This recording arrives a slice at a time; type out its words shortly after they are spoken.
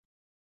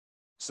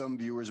Some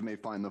viewers may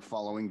find the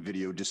following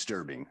video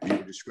disturbing.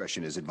 Viewer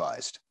discretion is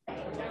advised.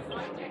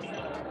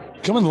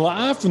 Coming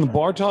live from the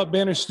Bar Top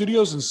Banner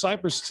Studios in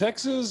Cypress,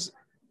 Texas,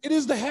 it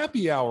is the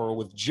Happy Hour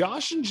with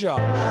Josh and Josh.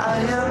 I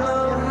am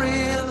a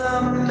real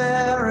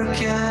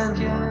American.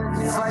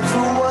 Fight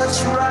for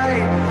what's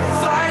right.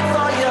 Fight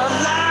for your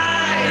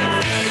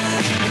life.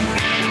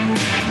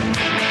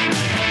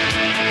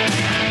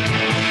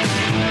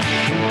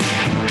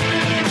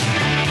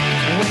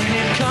 When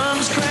it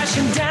comes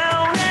crashing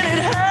down and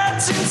it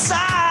hurts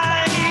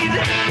inside, you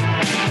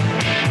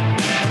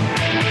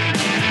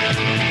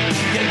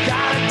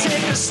gotta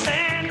take a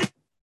stand.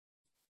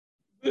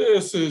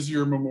 This is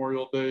your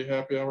Memorial Day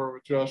Happy Hour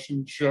with Josh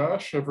and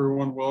Josh.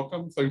 Everyone,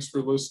 welcome. Thanks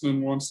for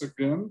listening once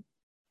again.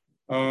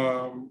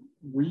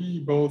 We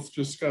both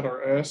just got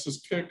our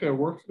asses kicked at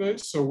work today,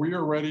 so we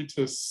are ready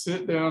to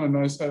sit down and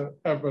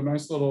have a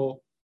nice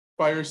little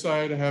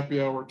fireside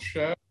happy hour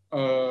chat.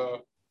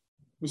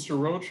 Mr.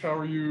 Roach, how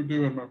are you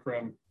doing, my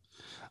friend?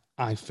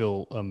 I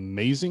feel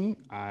amazing.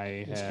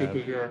 I It's have good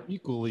to hear.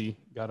 equally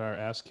got our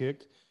ass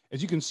kicked.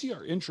 As you can see,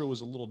 our intro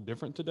was a little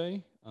different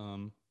today. I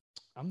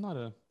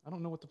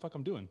don't know what the fuck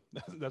I'm doing.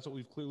 That's what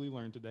we've clearly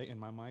learned today. And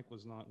my mic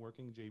was not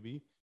working.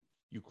 JB,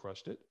 you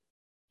crushed it.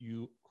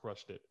 You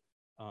crushed it.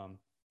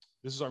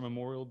 This is our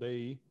Memorial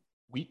Day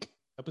week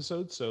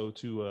episode. So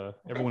to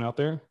everyone out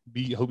there,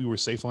 hope you were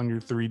safe on your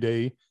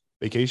 3-day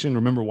vacation.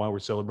 Remember why we're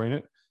celebrating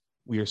it.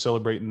 We are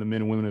celebrating the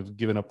men and women who have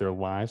given up their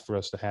lives for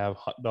us to have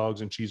hot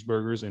dogs and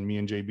cheeseburgers and me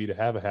and JB to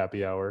have a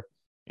happy hour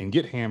and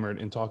get hammered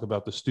and talk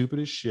about the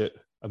stupidest shit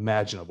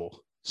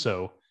imaginable.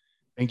 So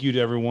thank you to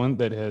everyone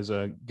that has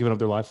given up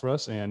their life for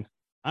us. And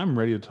I'm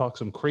ready to talk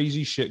some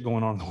crazy shit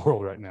going on in the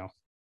world right now.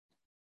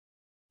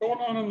 Going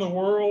on in the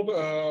world,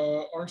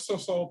 our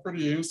stuff's all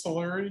pretty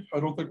ancillary.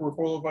 I don't think we're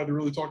qualified to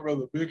really talk about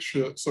the big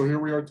shit. So here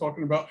we are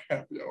talking about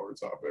happy hour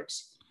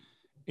topics.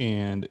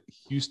 And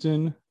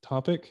Houston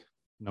topic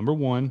number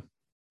 1,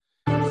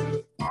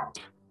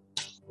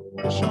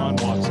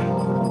 Deshaun Watson.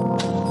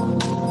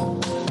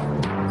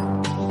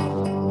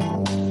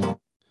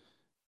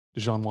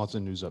 Deshaun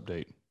Watson news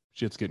update.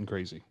 Shit's getting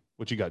crazy.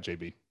 What you got,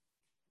 JB?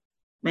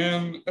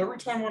 Man, every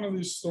time one of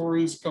these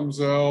stories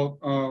comes out,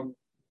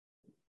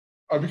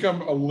 I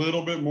become a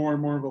little bit more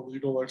and more of a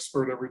legal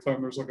expert every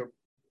time there's like a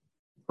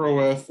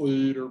pro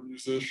athlete or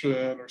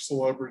musician or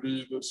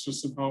celebrity that's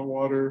just in hot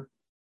water.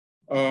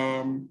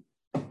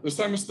 This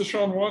time it's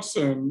Deshaun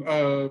Watson.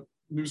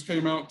 News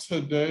came out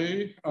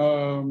today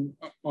on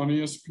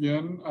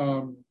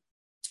ESPN.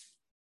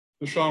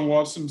 Deshaun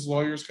Watson's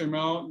lawyers came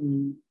out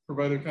and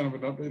provided kind of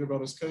an update about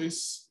his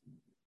case.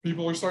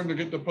 People are starting to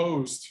get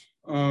deposed.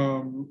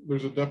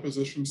 There's a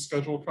deposition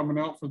schedule coming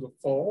out for the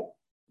fall.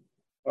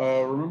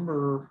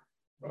 Remember,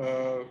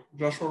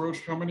 Joshua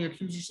Roach, how many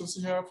accusers does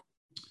he have?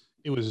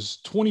 It was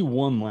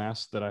 21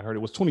 last that I heard. It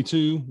was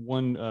 22.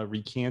 One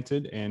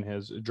recanted and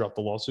has dropped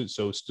the lawsuit.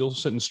 So still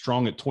sitting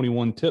strong at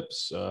 21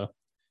 tips.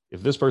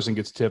 If this person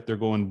gets tipped, they're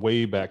going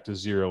way back to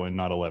 0 and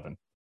not 11.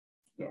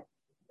 Yeah.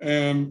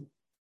 And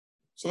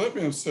so that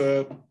being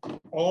said,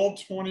 all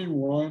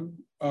 21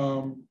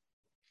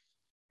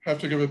 have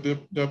to give a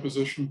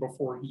deposition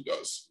before he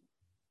does.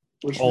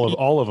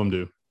 All of them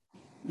do?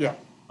 Yeah.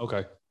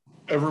 Okay.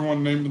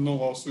 Everyone named in the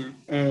lawsuit.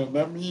 And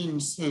that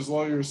means his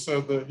lawyers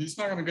said that he's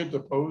not going to get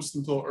deposed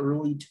until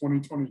early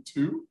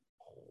 2022.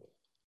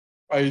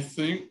 I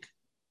think,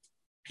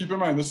 keep in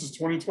mind, this is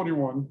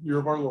 2021, year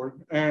of our Lord.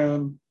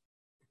 And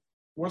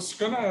what's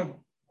going to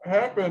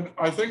happen,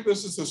 I think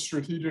this is a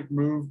strategic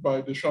move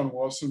by Deshaun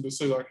Watson to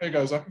say, like, hey,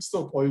 guys, I can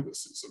still play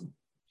this season.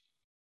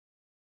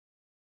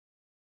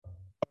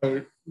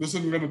 This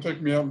isn't going to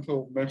take me out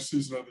until next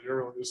season at the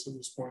earliest at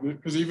this point.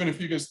 Because even if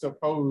he gets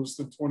deposed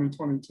in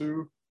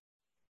 2022,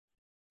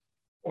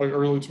 like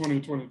early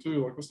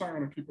 2022, like, it's not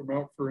going to keep him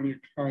out for any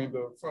kind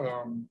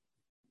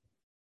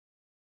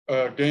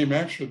of game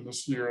action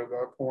this year at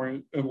that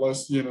point,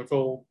 unless the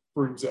NFL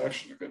brings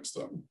action against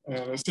him.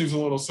 And it seems a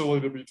little silly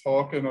to be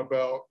talking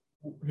about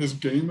his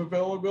game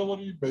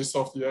availability based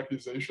off the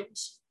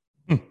accusations.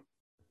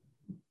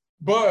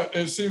 But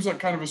it seems like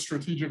kind of a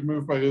strategic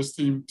move by his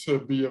team to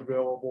be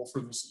available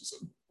for the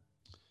season.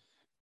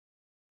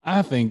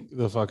 I think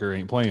the fucker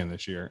ain't playing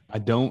this year. I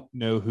don't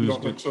know who's. You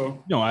don't think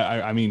so? No,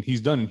 I mean,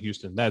 he's done in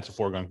Houston. That's a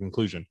foregone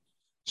conclusion.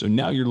 So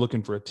now you're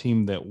looking for a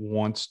team that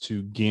wants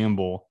to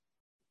gamble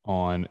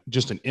on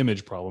just an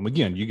image problem.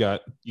 Again, you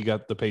got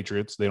the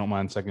Patriots. They don't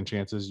mind second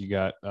chances. You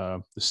got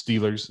the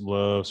Steelers,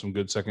 love some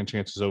good second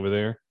chances over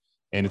there.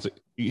 And it's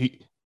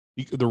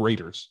the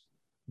Raiders.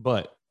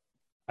 But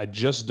I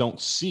just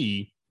don't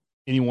see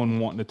anyone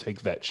wanting to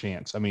take that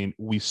chance. I mean,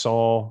 we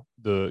saw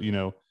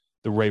the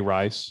Ray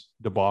Rice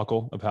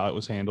debacle of how it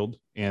was handled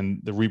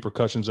and the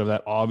repercussions of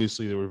that.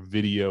 Obviously, there were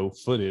video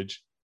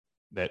footage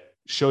that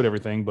showed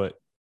everything, but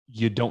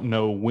you don't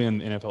know when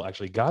the NFL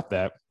actually got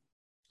that.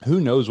 Who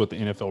knows what the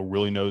NFL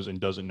really knows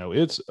and doesn't know?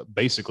 It's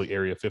basically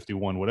Area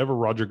 51. Whatever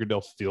Roger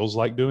Goodell feels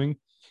like doing,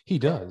 he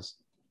does.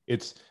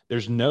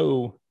 There's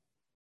no,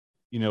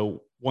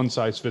 one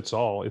size fits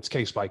all. It's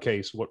case by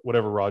case,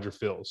 whatever Roger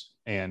feels.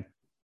 And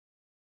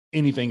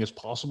anything is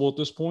possible at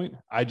this point.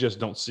 I just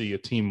don't see a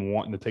team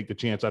wanting to take the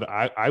chance.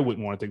 I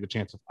wouldn't want to take the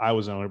chance if I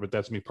was an owner, but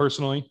that's me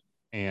personally.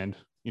 And,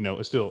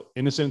 it's still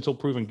innocent until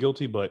proven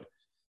guilty, but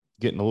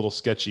getting a little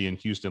sketchy in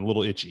Houston, a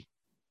little itchy.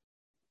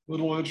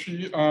 Little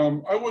itchy.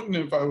 I wouldn't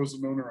if I was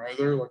an owner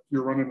either. Like,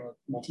 you're running a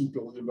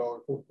multi-billion-dollar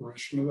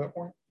corporation at that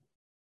point.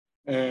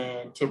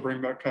 And to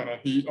bring that kind of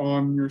heat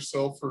on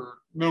yourself for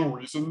no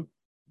reason.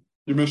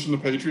 You mentioned the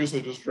Patriots,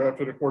 they just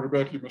drafted a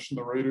quarterback. You mentioned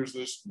the Raiders,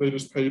 they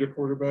just paid a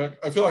quarterback.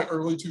 I feel like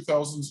early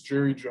 2000s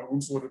Jerry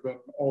Jones would have been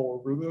all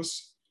over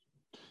this.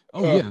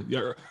 Oh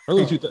yeah.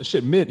 Early 2000s.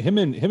 Shit, him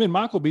and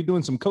Michael be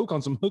doing some coke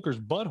on some hooker's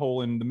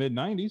butthole in the mid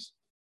 90s.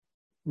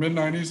 Mid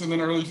 90s and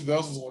then early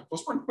 2000s. Like,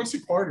 let's bring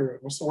Quincy Carter in.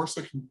 What's the worst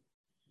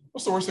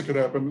that could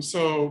happen?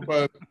 So,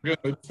 but again,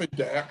 they paid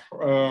Dak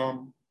a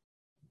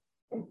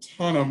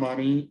ton of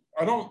money.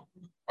 I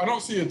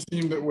don't see a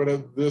team that would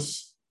at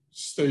this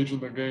stage in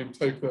the game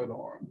take that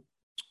on.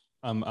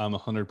 I'm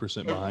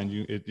 100% behind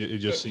you. It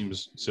just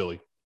seems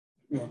silly.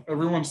 Yeah,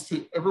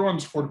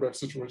 everyone's quarterback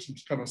situation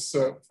is kind of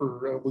set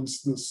for at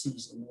least this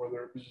season,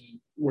 whether it be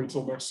wait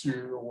till next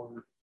year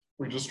or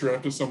we just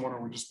drafted someone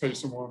or we just pay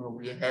someone or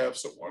we have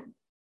someone.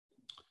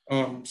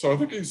 So I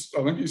think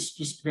he's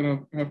just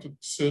gonna have to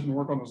sit and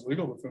work on his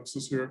legal defense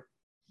this year.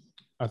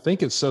 I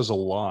think it says a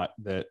lot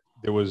that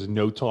there was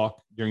no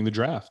talk during the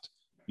draft.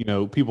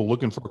 People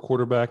looking for a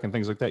quarterback and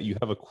things like that. You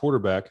have a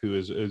quarterback who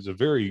is a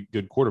very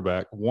good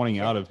quarterback wanting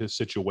out of his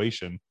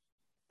situation,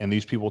 and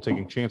these people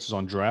taking chances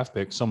on draft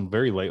picks, some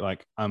very late.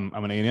 Like I'm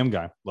an A&M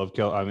guy.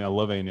 I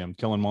love A&M.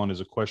 Kellen Mond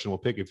is a questionable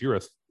pick. If you're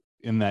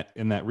in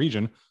that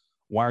region,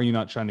 why are you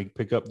not trying to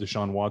pick up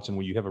Deshaun Watson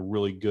when you have a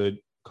really good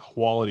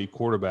quality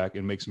quarterback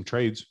and make some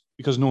trades?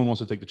 Because no one wants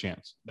to take the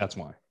chance. That's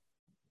why.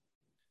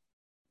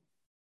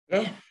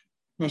 Yeah,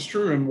 that's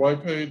true. And why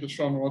pay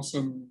Deshaun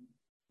Watson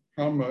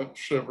how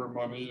much ever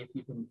money if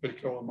you can pay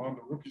Kellen Mond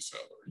a rookie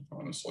salary?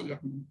 Honestly,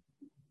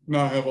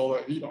 not have all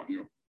that heat on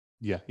you.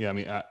 Yeah. I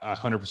mean, I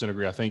 100%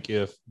 agree. I think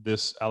if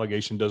this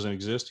allegation doesn't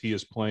exist, he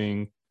is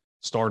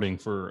starting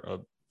for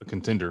a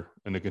contender,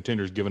 and the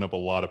contender's given up a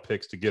lot of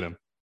picks to get him.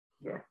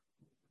 Yeah.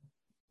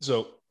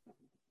 So,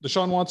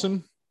 Deshaun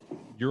Watson,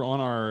 you're on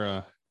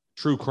our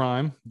true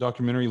crime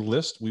documentary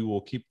list. We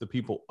will keep the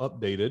people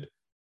updated.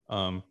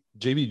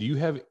 JB, do you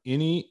have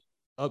any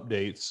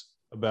updates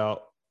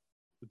about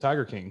the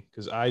Tiger King?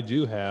 Because I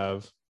do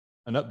have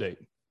an update.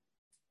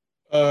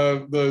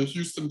 The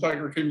Houston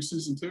Tiger King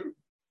season 2.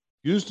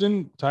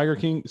 Houston Tiger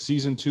King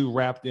season 2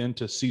 wrapped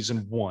into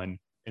season 1,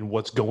 and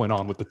what's going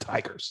on with the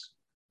Tigers.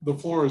 The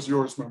floor is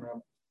yours, my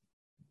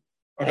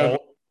man.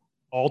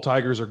 All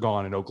Tigers are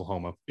gone in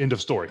Oklahoma. End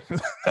of story.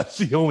 That's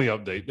the only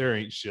update. There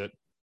ain't shit.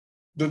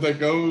 Did they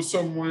go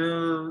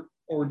somewhere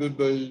or did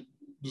they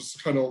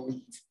just kind of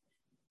leave?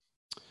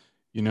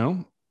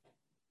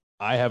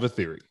 I have a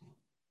theory.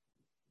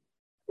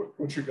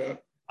 What you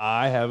got?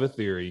 I have a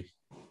theory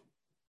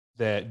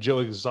that Joe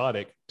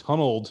Exotic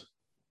tunneled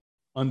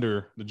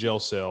under the jail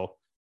cell,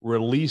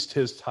 released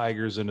his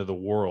tigers into the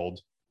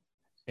world,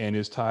 and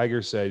his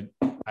tiger said,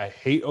 I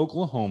hate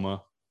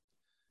Oklahoma.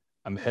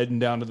 I'm heading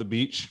down to the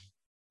beach.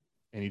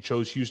 And he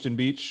chose Houston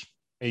Beach,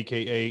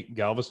 a.k.a.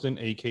 Galveston,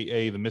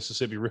 a.k.a. the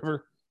Mississippi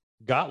River,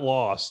 got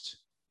lost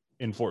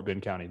in Fort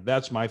Bend County.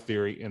 That's my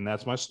theory, and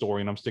that's my story,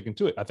 and I'm sticking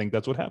to it. I think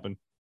that's what happened.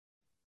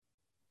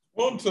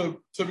 Well,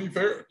 to be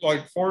fair,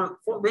 like Fort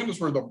Bend is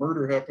where the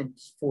murder happened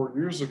 4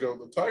 years ago.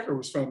 The tiger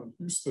was found in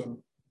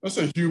Houston. That's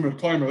a humid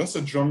climate. That's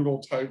a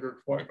jungle tiger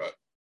climate.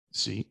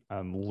 See,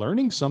 I'm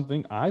learning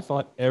something. I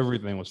thought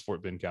everything was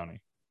Fort Bend County.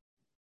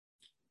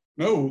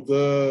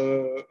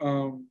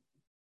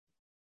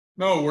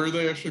 No, where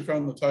they actually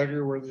found the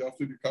tiger, where the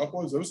off-duty cop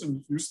was, that was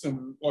in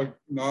Houston, like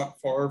not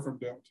far from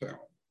downtown.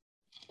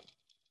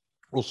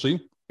 We'll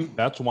see.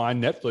 That's why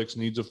Netflix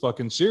needs a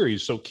fucking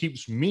series, so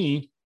keeps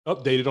me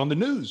updated on the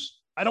news.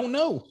 I don't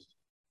know.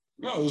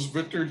 No, this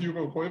Victor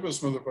Hugo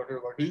Cuevas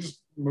motherfucker, like he's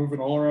moving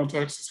all around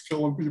Texas,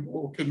 killing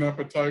people,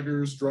 kidnapping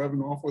tigers,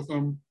 driving off with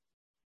them.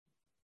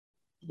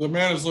 The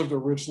man has lived a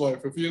rich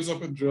life. If he ends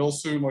up in jail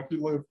soon, like he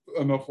lived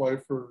enough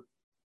life for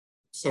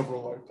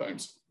several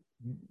lifetimes.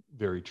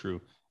 Very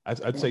true.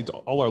 I'd say to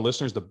all our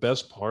listeners, the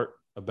best part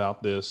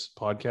about this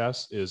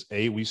podcast is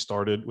we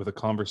started with a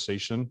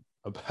conversation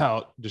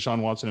about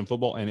Deshaun Watson and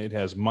football, and it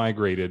has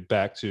migrated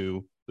back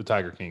to the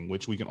Tiger King,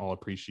 which we can all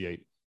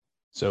appreciate.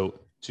 So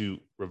to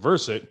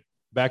reverse it,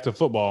 back to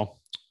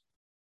football,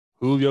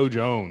 Julio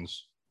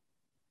Jones.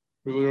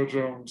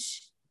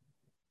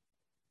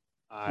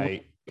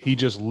 He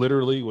just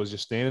literally was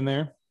just standing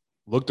there,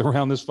 looked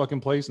around this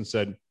fucking place and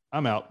said,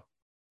 I'm out.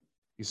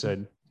 He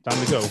said,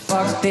 time to go.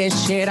 Fuck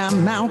this shit,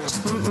 I'm out.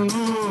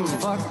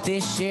 Fuck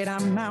this shit,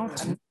 I'm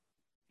out.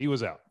 He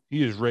was out.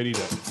 He is ready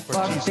to.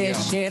 Fuck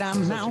this shit,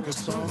 I'm out.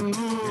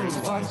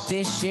 Fuck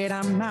this shit,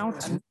 I'm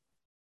out.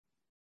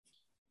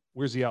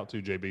 Where's he out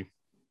to, JB?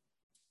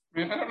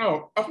 Man, I don't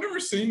know. I've never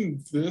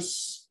seen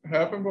this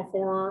happen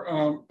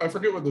before. I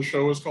forget what the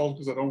show is called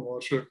because I don't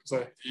watch it because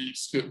I hate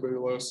Skip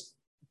Bayless.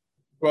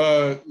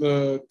 But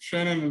the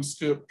Shannon and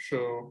Skip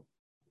show,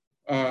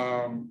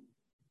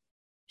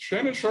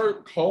 Shannon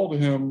Sharp called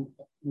him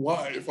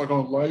live, like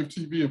on live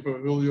TV, and put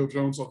Julio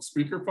Jones on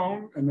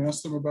speakerphone and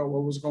asked him about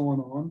what was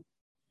going on.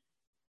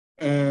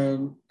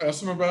 And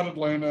asked him about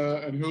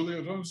Atlanta, and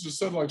Julio Jones just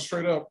said, like,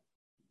 straight up,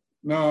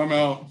 no, I'm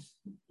out,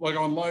 like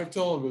on live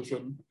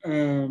television.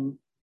 And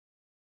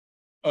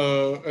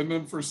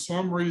then for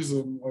some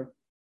reason, like,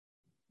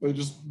 they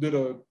just did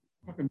a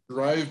fucking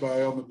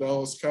drive-by on the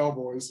Dallas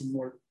Cowboys, and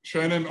like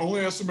Shannon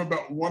only asked him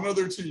about one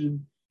other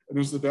team, and it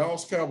was the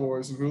Dallas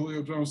Cowboys, and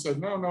Julio Jones said,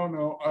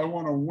 no, I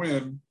want to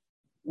win,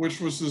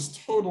 which was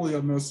just totally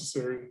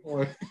unnecessary.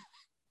 Like,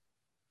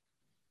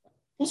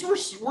 plus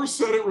we're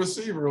set at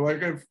receiver.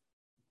 Like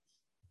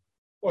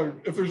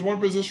if there's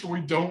one position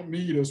we don't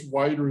need is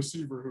wide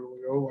receiver,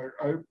 Julio.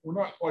 Like we're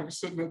not like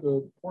sitting at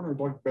the corner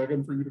like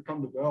begging for you to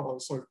come to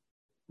Dallas. Like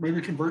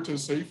maybe convert to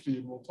safety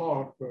and we'll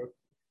talk. But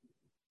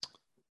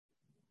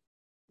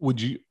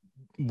would you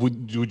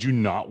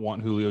not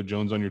want Julio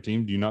Jones on your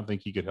team? Do you not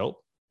think he could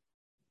help?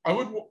 I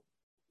would.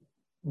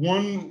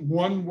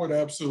 One would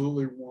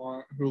absolutely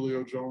want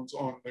Julio Jones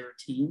on their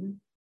team.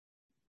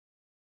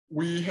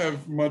 We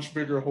have much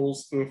bigger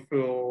holes to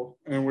fill,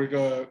 and we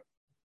got.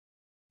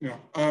 We got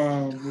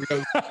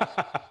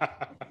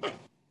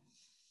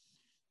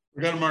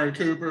Amari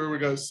Cooper, we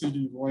got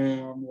CeeDee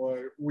Lamb.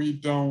 Like we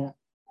don't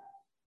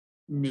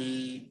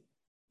need.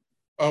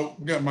 Oh,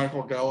 we got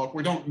Michael Gallup.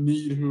 We don't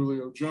need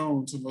Julio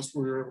Jones unless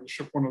we're able to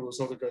ship one of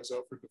those other guys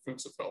out for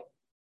defensive help.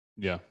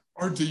 Yeah,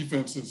 our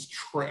defense is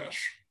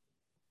trash.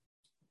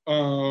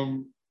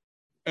 And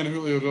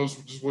Julio Jones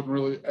just wouldn't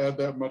really add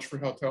that much for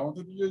how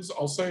talented he is.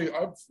 I'll say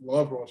I've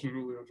loved watching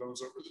Julio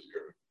Jones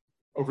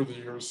over the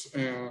years,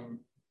 and.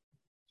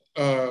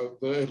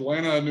 The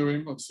Atlanta New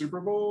England Super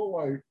Bowl,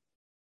 like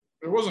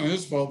it wasn't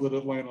his fault that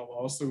Atlanta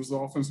lost. It was the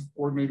offensive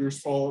coordinator's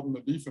fault and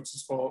the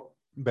defense's fault.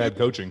 Bad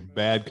coaching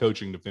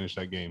to finish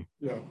that game.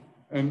 Yeah,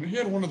 and he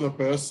had one of the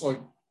best like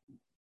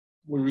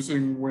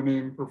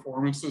winning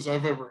performances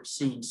I've ever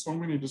seen. So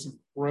many just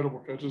incredible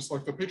catches.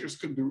 Like the Patriots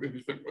couldn't do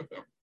anything with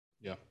him.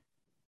 Yeah.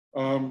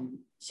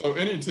 So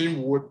any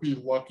team would be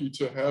lucky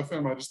to have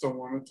him. I just don't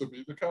want it to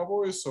be the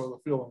Cowboys. So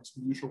the feeling's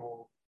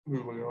mutual,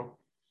 Julio.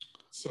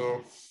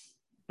 So.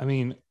 I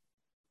mean,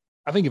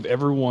 I think if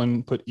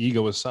everyone put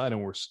ego aside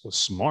and was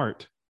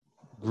smart,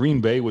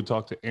 Green Bay would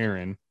talk to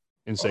Aaron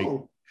and say,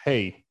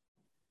 hey,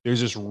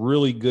 there's this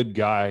really good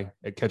guy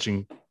at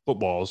catching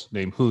footballs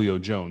named Julio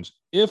Jones.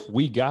 If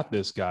we got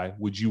this guy,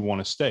 would you want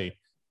to stay?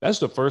 That's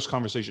the first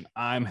conversation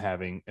I'm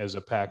having as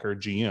a Packer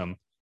GM.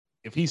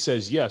 If he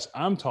says yes,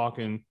 I'm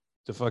talking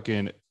to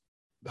fucking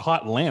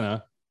Hot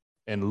Atlanta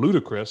and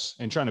Ludacris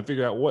and trying to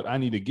figure out what I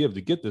need to give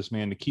to get this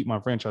man to keep my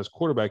franchise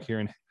quarterback here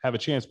and have a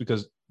chance,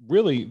 because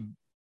really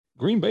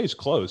Green Bay's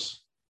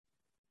close.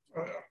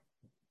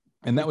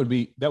 And that would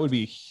be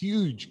a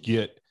huge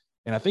get.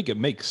 And I think it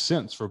makes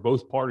sense for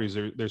both parties.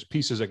 There's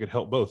pieces that could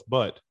help both,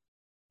 but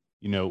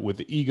with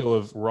the ego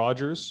of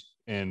Rodgers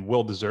and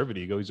well-deserved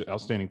ego, he's an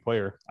outstanding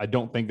player. I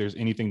don't think there's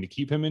anything to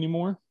keep him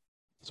anymore.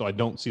 So I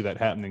don't see that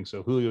happening.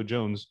 So Julio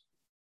Jones,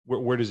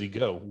 where does he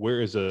go?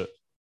 Where is a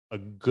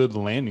good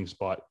landing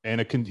spot?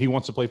 And he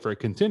wants to play for a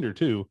contender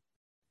too,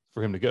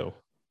 for him to go.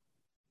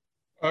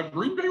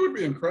 Green Bay would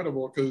be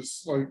incredible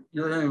because, like,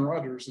 you're Aaron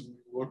Rodgers, and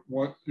you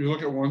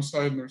look at one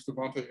side and there's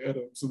Devontae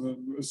Adams, and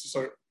then it's just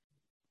like,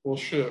 well,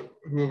 shit,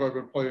 who have I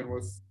been playing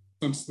with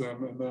since then?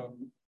 And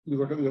then you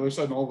look at the other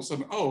side, and all of a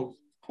sudden, oh,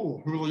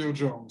 cool, Julio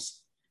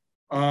Jones.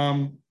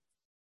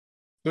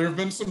 There have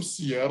been some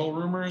Seattle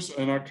rumors,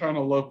 and I kind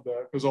of love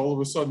that because all of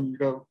a sudden you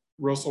got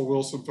Russell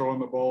Wilson throwing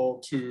the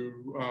ball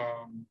to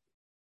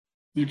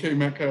DK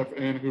Metcalf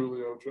and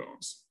Julio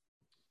Jones.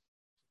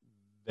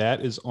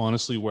 That is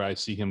honestly where I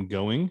see him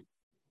going.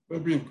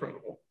 That'd be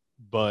incredible.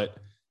 But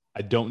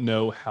I don't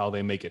know how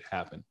they make it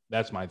happen.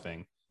 That's my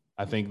thing.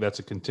 I think that's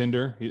a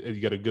contender. You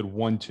got a good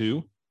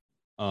 1-2.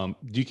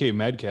 DK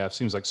Metcalf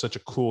seems like such a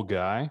cool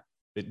guy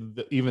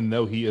that even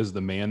though he is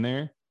the man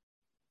there,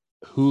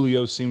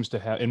 Julio seems to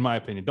have, in my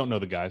opinion, don't know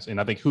the guys, and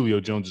I think Julio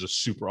Jones is a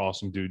super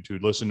awesome dude to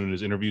listen to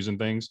his interviews and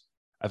things.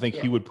 I think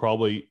he would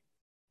probably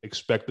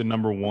expect the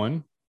number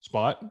one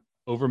spot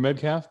over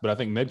Metcalf, but I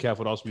think Metcalf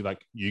would also be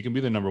like, you can be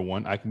the number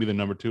one, I can be the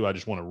number two, I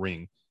just want a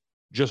ring,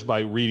 just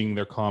by reading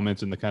their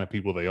comments and the kind of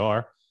people they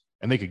are,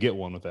 and they could get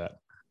one with that.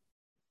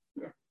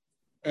 Yeah.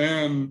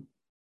 And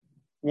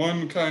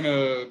one kind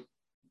of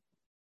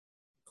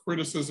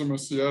criticism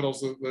of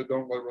Seattle's that they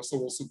don't let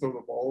Russell Wilson throw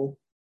the ball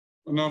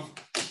enough.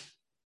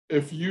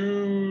 If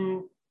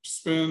you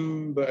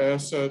spend the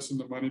assets and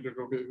the money to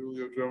go get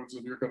Julio Jones,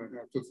 then you're going to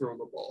have to throw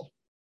the ball.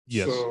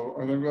 Yes. So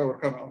I think that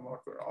would kind of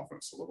unlock their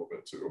offense a little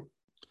bit too.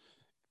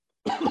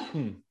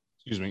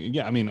 Excuse me.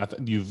 Yeah, I mean,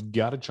 you've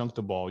got to chunk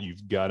the ball.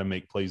 You've got to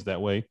make plays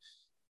that way,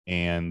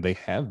 and they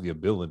have the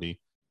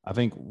ability. I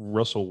think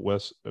Russell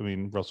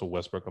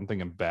Westbrook. I'm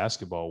thinking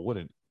basketball. What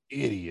an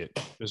idiot,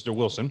 Mr.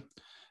 Wilson.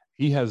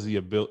 He has the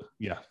ability.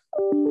 Yeah,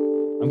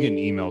 I'm getting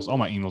emails. All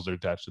my emails are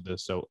attached to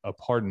this. So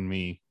pardon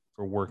me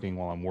for working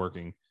while I'm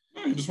working.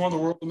 No, you just want the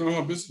world to know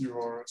how busy you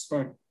are. It's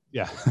fine.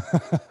 Yeah.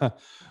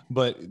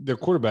 But their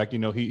quarterback,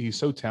 he's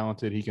so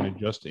talented. He can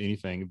adjust to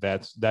anything.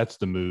 That's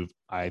the move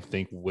I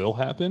think will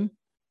happen.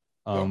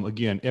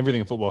 Again,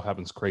 everything in football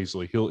happens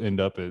crazily. He'll end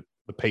up at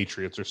the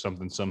Patriots or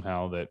something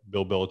somehow that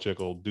Bill Belichick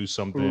will do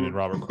something and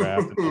Robert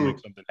Kraft and they'll make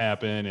something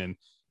happen. And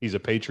he's a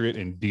Patriot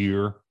and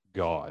dear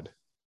God.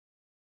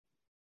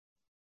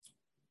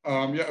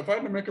 If I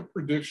had to make a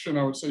prediction,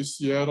 I would say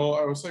Seattle.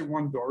 I would say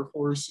one dark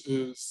horse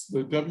is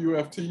the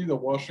WFT, the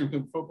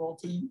Washington football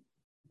team.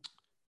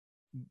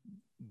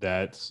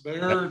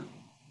 Their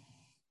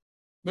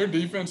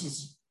defense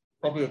is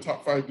probably a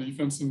top 5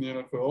 defense in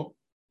the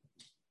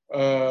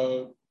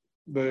NFL.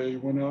 They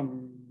went out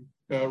and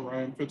got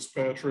Ryan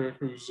Fitzpatrick,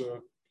 who's a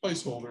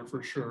placeholder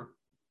for sure.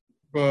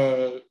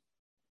 But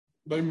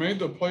they made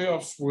the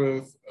playoffs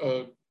with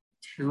a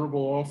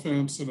terrible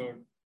offense and a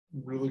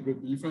really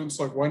good defense.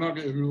 Like, why not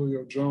get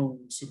Julio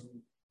Jones?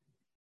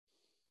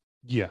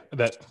 Yeah,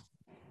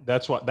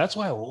 that's why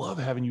I love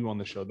having you on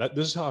the show.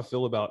 This is how I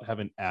feel about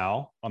having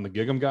Al on the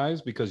Gig'em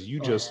guys, because you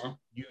just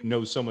you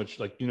know so much,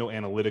 like,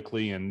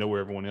 analytically and know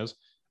where everyone is.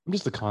 I'm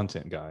just the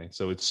content guy,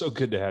 so it's so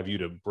good to have you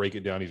to break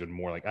it down even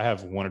more. Like, I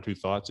have 1 or 2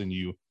 thoughts and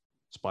you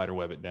spider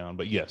web it down.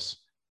 But yes,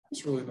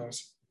 it's really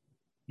nice.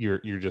 You're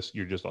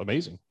just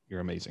amazing.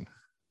 You're amazing.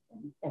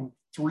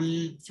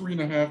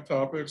 3.5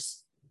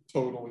 topics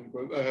totally,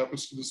 but that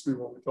happens to just be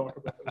what we talk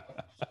about.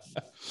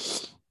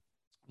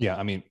 Yeah,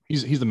 I mean,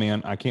 he's the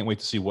man. I can't wait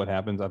to see what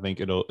happens. I think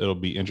it'll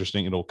be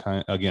interesting.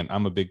 Again,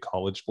 I'm a big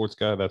college sports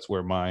guy. That's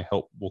where my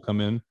help will come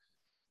in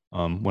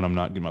when I'm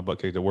not getting my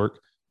butt kicked at work.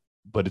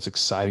 But it's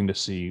exciting to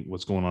see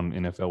what's going on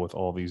in NFL with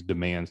all these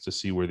demands, to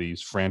see where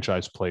these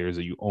franchise players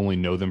that you only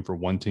know them for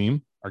one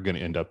team are going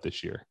to end up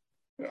this year.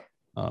 Yeah.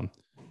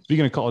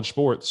 Speaking of college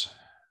sports,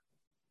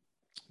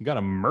 we got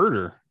a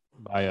murder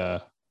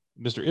by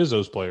Mr.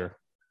 Izzo's player.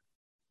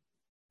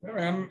 Yeah,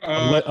 man.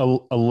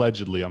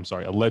 Allegedly.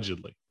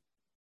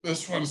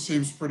 This one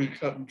seems pretty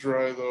cut and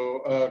dry,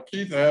 though.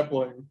 Keith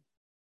Appling,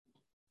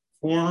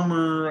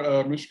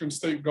 former Michigan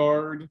State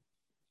guard.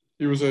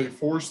 He was a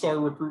 4-star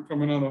recruit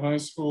coming out of high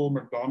school,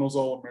 McDonald's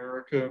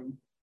All-American,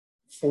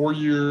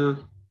 4-year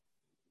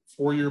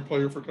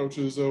player for Coach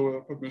Izzo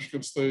up at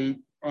Michigan State.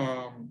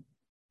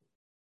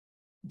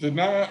 Did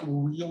not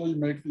really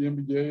make the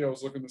NBA. I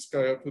was looking this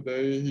guy up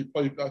today. He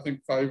played, I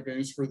think, 5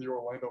 games for the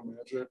Orlando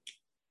Magic.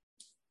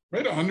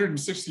 Made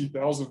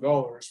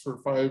 $160,000 for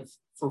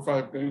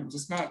 5 games.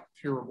 It's not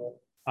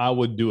terrible. I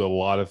would do a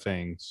lot of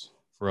things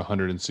for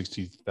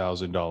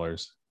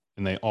 $160,000,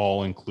 and they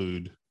all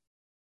include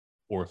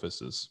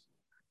orifices.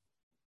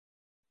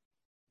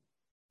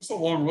 It's a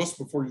long list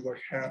before you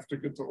have to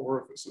get to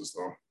orifices,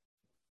 though.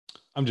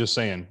 I'm just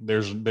saying,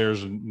 there's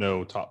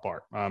no top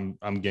part. I'm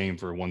game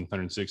for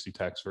 160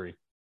 tax free.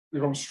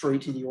 You're going straight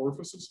to the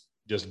orifices.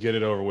 Just get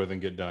it over with and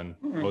get done.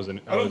 Right.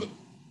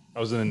 I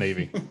was in the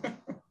Navy.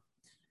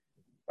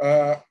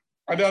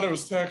 I doubt it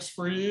was tax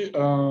free. He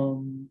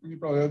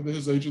probably had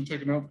his agent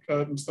taking out the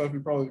cut and stuff. He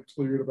probably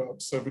cleared about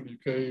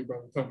 $70K by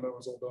the time that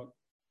was all done.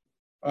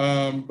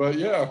 But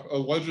yeah,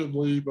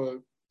 allegedly, but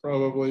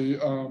probably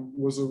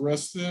was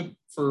arrested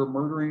for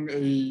murdering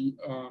a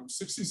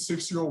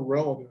 66-year-old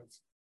relative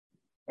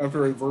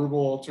after a verbal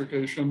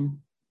altercation.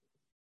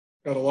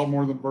 Got a lot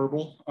more than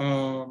verbal.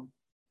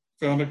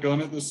 Found a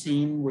gun at the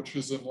scene, which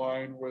is in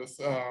line with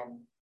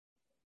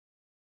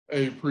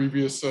a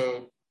previous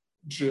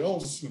jail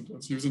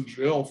sentence. He was in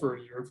jail for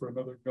a year for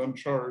another gun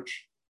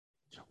charge.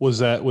 Was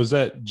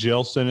that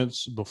jail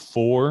sentence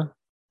before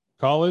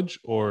college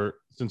or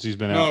since he's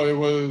been out? No, it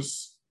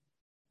was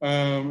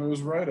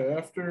right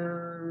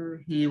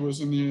after he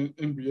was in the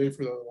NBA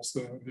for that little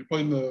stint. He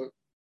played in the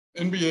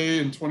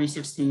NBA in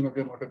 2016,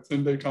 again, like a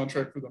 10-day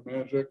contract for the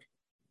Magic.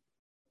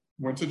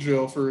 Went to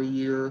jail for a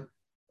year,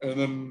 and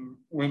then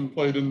went and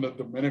played in the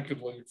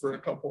Dominican League for a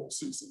couple of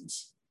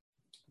seasons.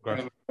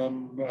 Okay.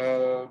 And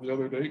the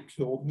other day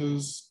killed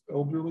his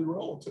elderly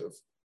relative.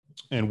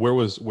 And where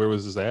was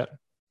this at?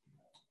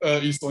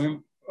 East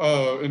Lansing,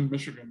 in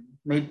Michigan.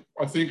 Maybe,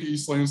 I think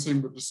East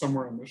Lansing, but just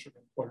somewhere in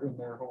Michigan, like in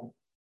their home.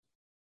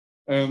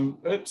 And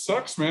it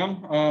sucks,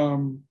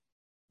 man.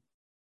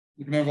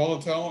 You can have all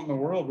the talent in the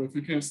world, but if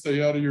you can't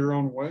stay out of your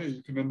own way,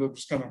 you can end up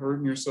just kind of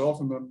hurting yourself,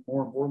 and then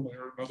more importantly,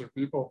 hurting other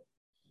people.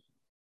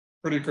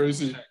 Pretty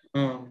crazy.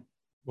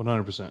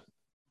 100%.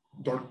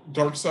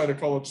 Dark side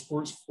of college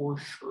sports for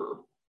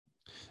sure.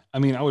 I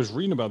mean, I was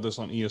reading about this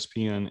on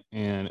ESPN,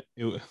 and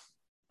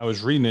I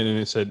was reading it, and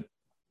it said,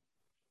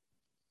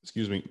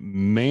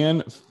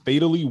 man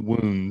fatally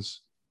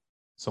wounds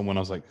someone. I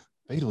was like,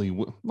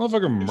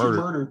 motherfucker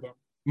murdered them.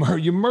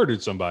 You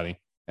murdered somebody.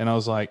 And I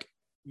was like,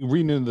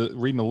 reading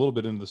a little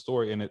bit into the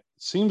story, and it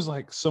seems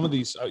like some of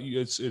these,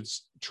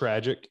 it's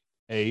tragic.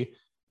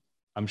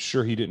 I'm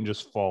sure he didn't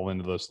just fall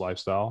into this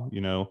lifestyle,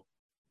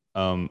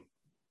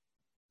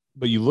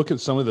 but you look at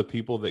some of the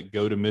people that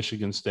go to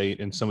Michigan State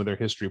and some of their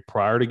history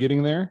prior to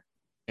getting there,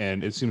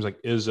 and it seems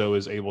like Izzo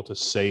is able to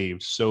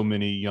save so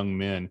many young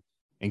men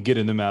and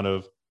getting them out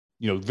of,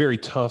 very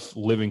tough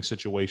living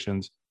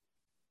situations.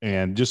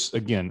 And just,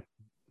 again,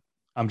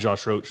 I'm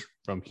Josh Roach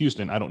from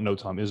Houston. I don't know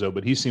Tom Izzo,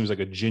 but he seems like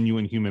a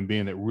genuine human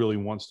being that really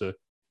wants to.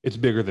 It's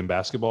bigger than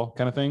basketball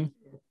kind of thing.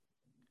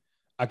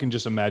 I can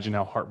just imagine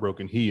how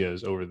heartbroken he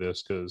is over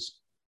this because,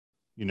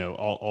 you know,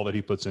 all that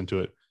he puts into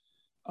it.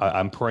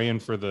 I'm praying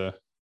for the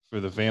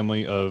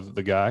family of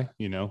the guy.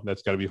 You know,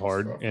 that's got to be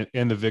hard,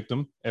 and the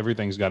victim.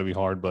 Everything's got to be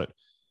hard, but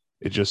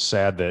it's just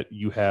sad that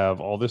you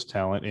have all this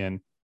talent and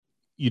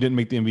you didn't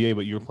make the NBA,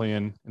 but you were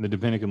playing in the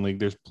Dominican League.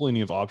 There's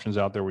plenty of options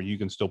out there where you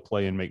can still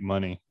play and make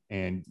money,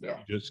 and you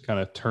just kind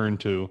of turn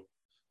to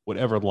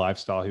whatever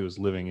lifestyle he was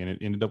living, and it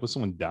ended up with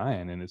someone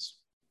dying, and it's,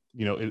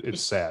 you know,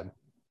 it's sad.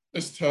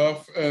 It's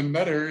tough, and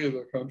that area of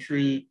the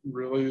country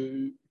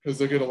really, because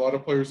they get a lot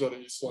of players out of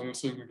East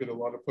Lansing, they get a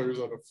lot of players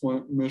out of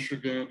Flint,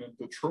 Michigan, and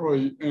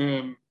Detroit,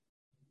 and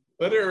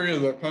that area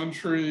of the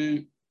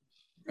country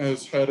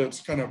has had its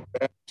kind of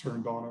back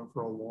turned on it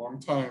for a long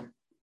time.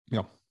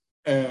 Yeah,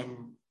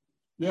 and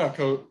yeah,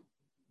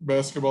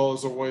 basketball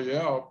is a way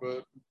out,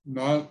 but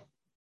not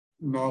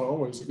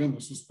always. Again,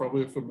 this is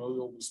probably a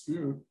familial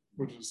dispute,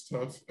 which is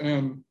tough,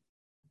 and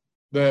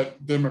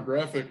that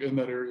demographic in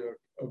that area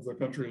of the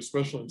country,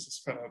 especially, has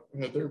just kind of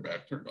had their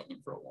back turned on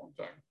them for a long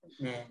time,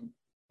 and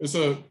it's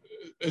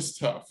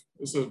tough.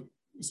 It's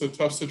a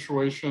tough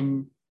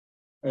situation,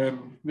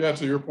 and yeah,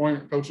 to your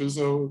point, Coach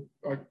Izzo,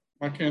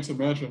 I can't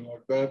imagine,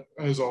 like, that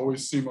has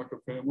always seemed like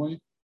a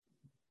family.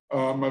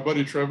 My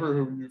buddy Trevor,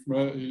 who you've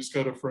met, he's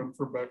got a friend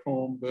from back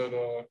home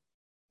that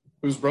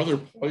whose brother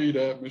played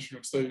at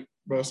Michigan State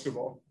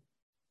basketball,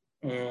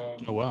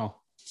 and oh wow,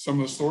 some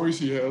of the stories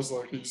he has,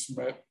 like he's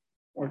met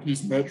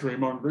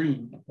Draymond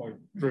Green. Like,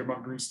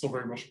 Draymond Green's still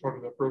very much part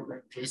of that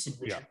program. Jason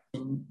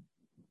Richardson,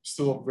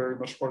 still very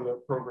much part of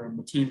that program.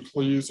 Mateen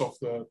Cleaves off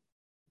the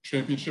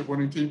championship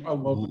winning team. I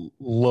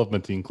love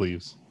Mateen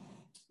Cleaves.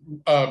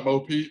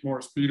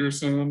 Morris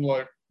Peterson,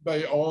 like,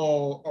 they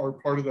all are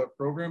part of that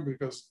program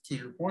because, to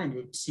your point,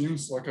 it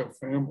seems like a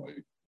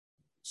family.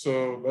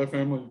 So that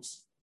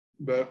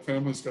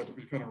family's got to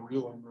be kind of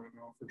reeling right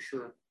now for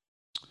sure.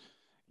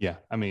 Yeah,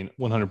 I mean,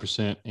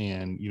 100%.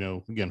 And, you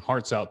know, again,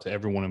 hearts out to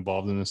everyone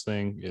involved in this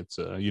thing. It's,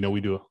 you know,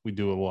 we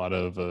do a lot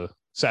of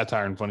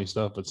satire and funny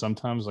stuff, but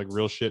sometimes, like,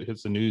 real shit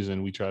hits the news,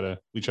 and we try to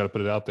put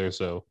it out there.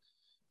 So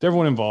to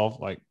everyone involved,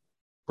 like,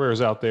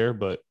 prayers out there,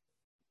 but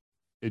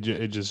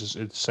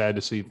it's sad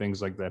to see things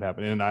like that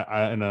happen. And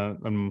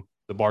on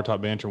the Bar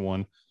Top Banter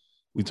one,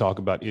 we talk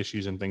about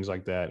issues and things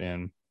like that.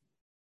 And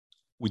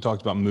we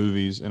talked about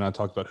movies, and I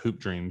talked about Hoop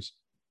Dreams.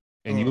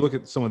 And you look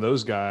at some of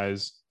those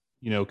guys,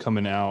 you know,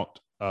 coming out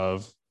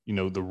of, you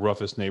know, the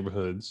roughest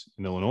neighborhoods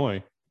in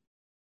Illinois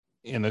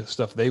and the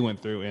stuff they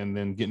went through, and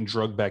then getting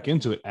drugged back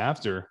into it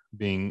after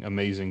being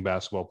amazing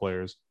basketball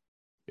players.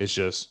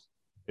 It's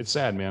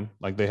sad, man.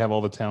 Like, they have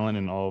all the talent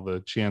and all the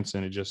chance,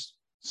 and it just,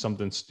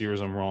 something steers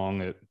them wrong.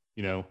 It,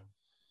 you know,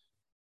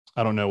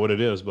 I don't know what it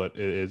is, but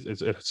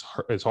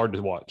it's hard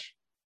to watch.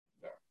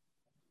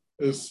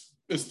 Yeah.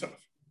 It's tough.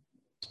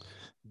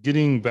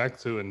 Getting back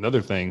to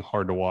another thing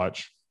hard to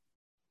watch,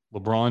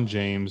 LeBron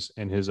James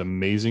and his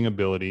amazing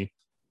ability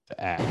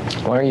to act.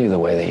 Why are you the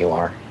way that you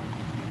are?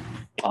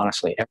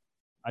 Honestly.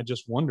 I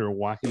just wonder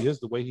why he is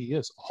the way he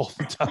is all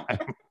the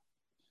time.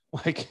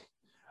 Like,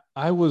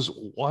 I was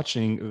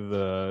watching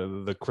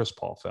the Chris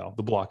Paul foul,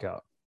 the block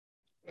out.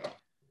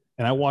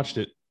 And I watched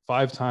it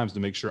 5 times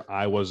to make sure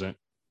I wasn't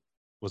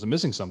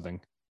missing something.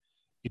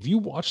 If you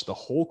watch the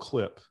whole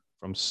clip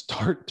from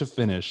start to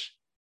finish,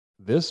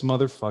 this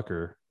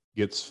motherfucker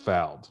gets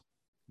fouled,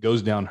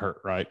 goes down hurt,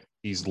 right?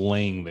 He's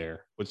laying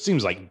there, which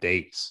seems like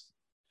days.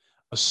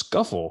 A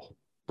scuffle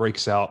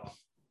breaks out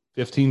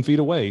 15 feet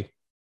away.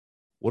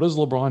 What does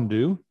LeBron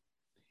do?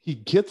 He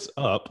gets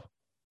up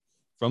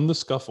from the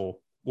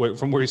scuffle,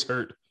 from where he's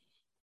hurt,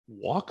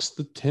 walks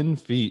the 10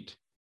 feet,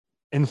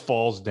 and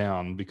falls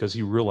down because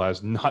he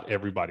realized not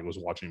everybody was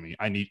watching me.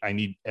 I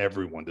need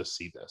everyone to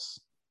see this.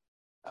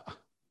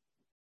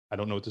 I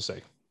don't know what to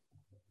say.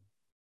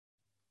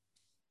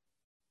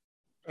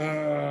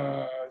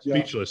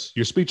 Speechless.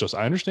 You're speechless.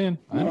 I understand.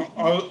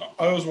 I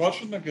was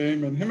watching the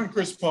game, and him and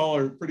Chris Paul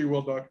are pretty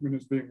well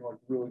documented as being, like,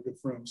 really good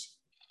friends.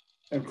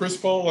 And Chris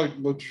Paul, like,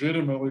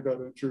 legitimately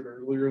got injured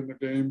earlier in the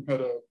game,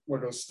 had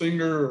a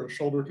stinger or a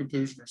shoulder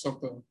contusion or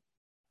something.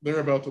 They're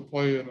about to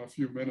play in a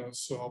few minutes,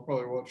 so I'll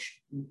probably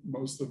watch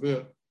most of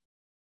it.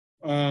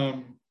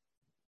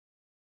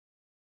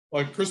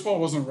 Like, Chris Paul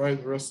wasn't right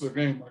the rest of the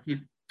game. Like, he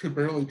could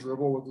barely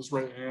dribble with his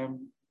right hand.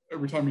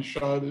 Every time he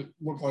shot, it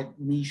looked like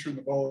me shooting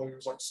the ball. He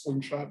was, like,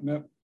 slingshotting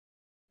it.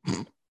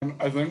 And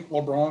I think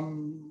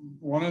LeBron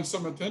wanted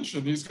some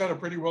attention. He's got a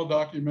pretty well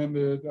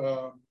documented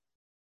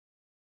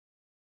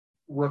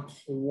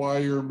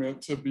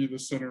requirement to be the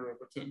center of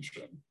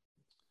attention.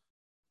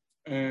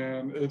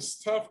 And it's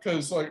tough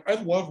because, like, I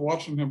love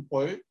watching him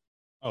play.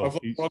 I've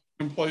loved watching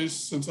him play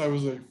since I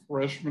was a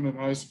freshman in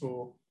high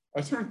school.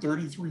 I turned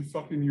 33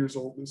 fucking years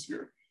old this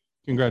year.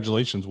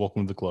 Congratulations.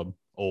 Welcome to the club.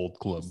 Old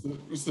club.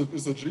 It's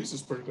the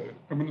Jesus birthday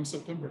coming in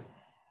September.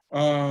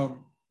 But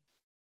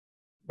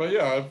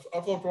yeah,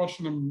 I've loved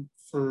watching him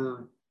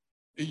for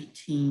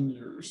 18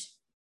 years.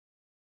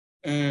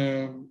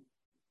 And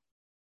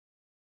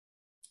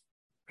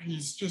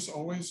he's just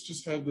always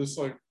just had this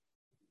like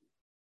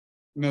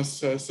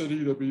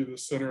necessity to be the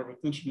center of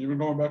attention. Even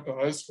going back to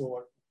high school,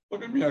 like,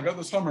 look at me, I got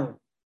this Hummer.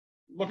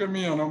 Look at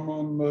me, and I'm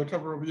on the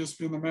cover of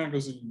ESPN the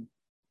magazine.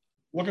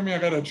 Look at me, I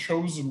got a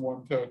Chosen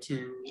One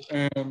tattoo.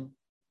 And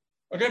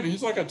again,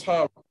 he's like a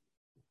top,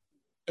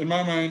 in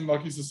my mind,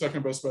 like he's the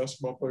second best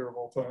basketball player of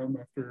all time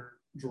after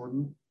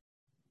Jordan.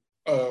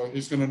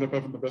 He's going to end up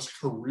having the best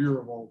career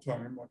of all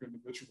time, like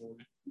individually,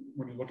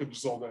 when you look at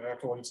just all the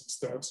accolades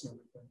and stats and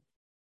everything.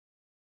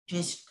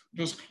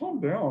 Just calm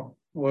down.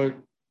 Like,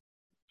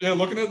 yeah,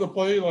 looking at the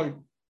play, like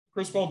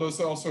Chris Paul does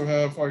also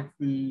have like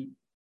the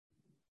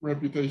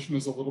reputation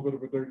as a little bit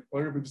of a dirty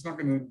player, but he's not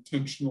going to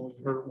intentionally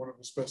hurt one of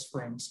his best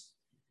friends.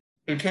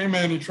 He came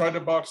in, he tried to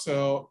box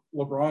out.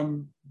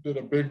 LeBron did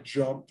a big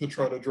jump to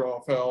try to draw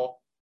a foul,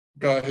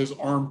 got his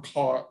arm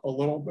caught a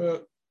little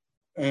bit,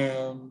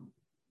 and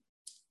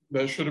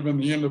that should have been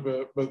the end of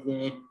it. But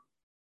then,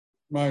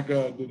 my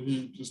God, did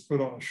he just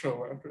put on a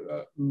show after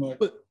that?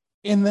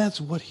 And that's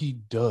what he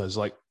does.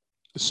 Like,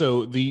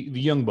 so the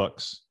Young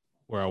Bucks,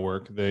 where I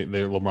work, they're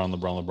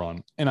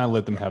LeBron, and I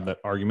let them have that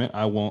argument.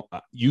 I won't.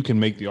 You can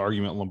make the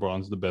argument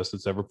LeBron's the best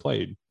that's ever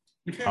played.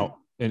 You can.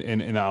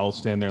 And I'll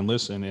stand there and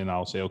listen, and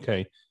I'll say,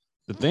 okay,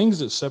 the things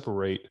that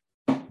separate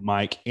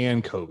Mike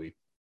and Kobe.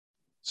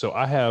 So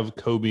I have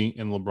Kobe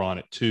and LeBron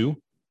at 2,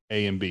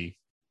 A and B.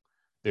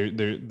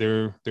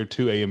 They're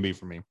 2 A and B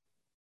for me.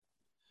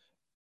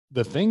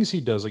 The things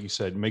he does, like you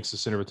said, makes the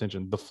center of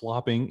attention. The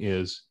flopping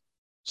is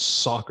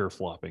soccer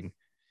flopping.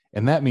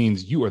 And that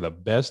means you are the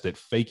best at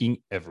faking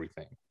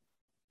everything.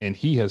 And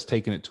he has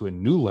taken it to a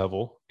new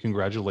level.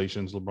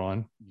 Congratulations,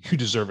 LeBron. You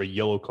deserve a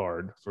yellow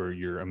card for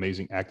your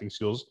amazing acting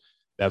skills.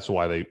 That's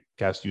why they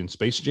cast you in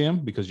Space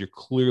Jam, because you're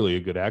clearly a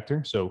good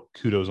actor. So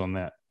kudos on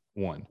that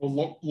one.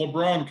 Well,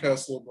 LeBron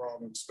cast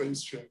LeBron in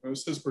Space Jam. It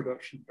was his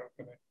production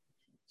company.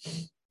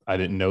 I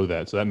didn't know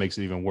that. So that makes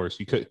it even worse.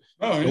 You could.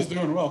 Oh, he's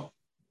doing well.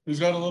 He's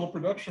got a little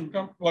production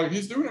company. Like,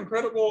 he's doing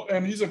incredible.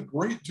 And he's a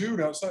great dude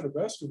outside of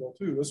basketball,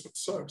 too. That's what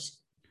sucks.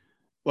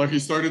 Like, he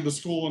started the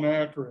school in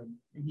Akron.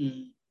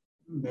 He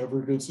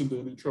never gets into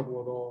any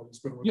trouble at all. He's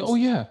been with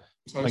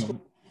Like,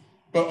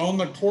 but on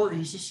the court,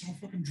 he's just so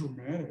fucking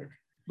dramatic.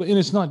 And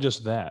it's not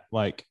just that.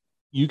 Like,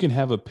 you can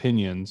have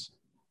opinions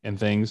and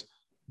things,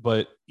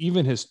 but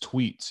even his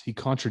tweets, he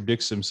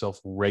contradicts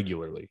himself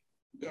regularly.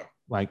 Yeah.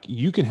 Like,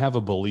 you can have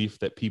a belief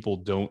that people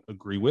don't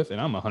agree with, and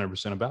I'm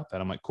 100% about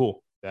that. I'm like,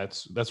 cool.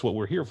 That's what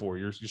we're here for.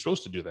 You're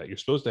supposed to do that. You're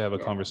supposed to have a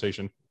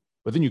conversation,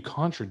 but then you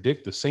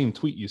contradict the same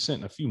tweet you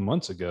sent a few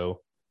months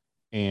ago.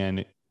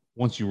 And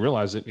once you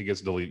realize it, it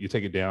gets deleted. You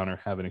take it down or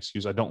have an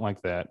excuse. I don't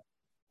like that.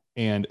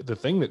 And the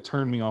thing that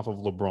turned me off of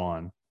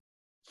LeBron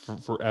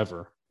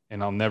forever,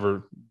 and I'll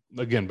never,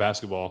 again,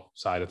 basketball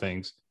side of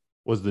things,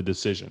 was the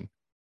decision.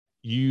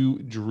 You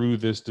drew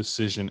this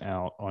decision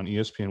out on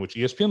ESPN, which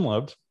ESPN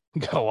loved,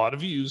 got a lot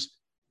of views,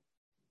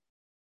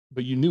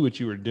 but you knew what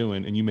you were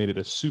doing, and you made it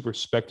a super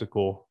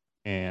spectacle.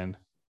 And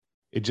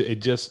it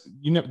just,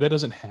 that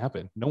doesn't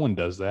happen. No one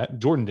does that.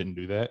 Jordan didn't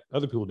do that.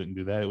 Other people didn't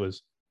do that. It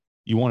was,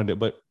 you wanted it,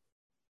 but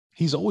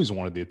he's always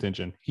wanted the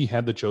attention. He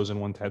had the Chosen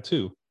One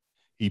tattoo.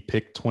 He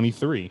picked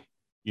 23.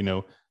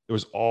 There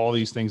was all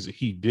these things that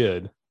he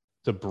did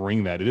to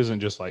bring that. It isn't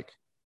just like,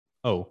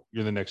 oh,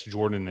 you're the next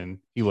Jordan and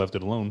he left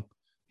it alone.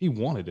 He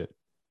wanted it.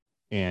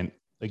 And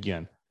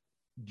again,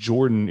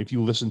 Jordan, if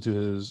you listen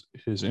to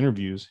his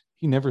interviews,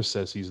 he never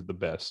says he's the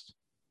best.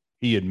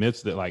 He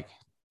admits that, like,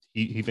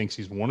 he thinks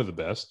he's one of the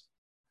best,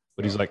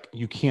 but he's like,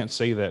 you can't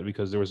say that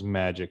because there was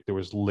Magic, there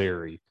was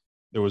Larry,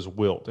 there was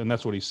Wilt. And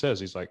that's what he says.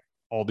 He's like,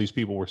 all these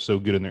people were so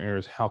good in their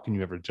eras. How can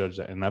you ever judge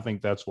that? And I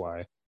think that's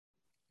why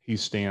he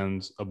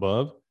stands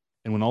above.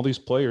 And when all these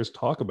players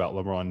talk about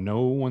LeBron,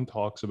 no one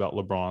talks about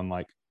LeBron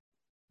like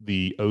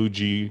the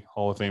OG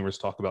Hall of Famers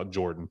talk about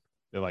Jordan.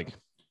 They're like,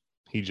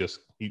 he just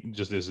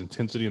his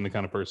intensity and the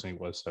kind of person he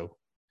was. So,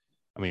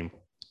 I mean,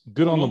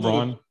 good on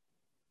LeBron.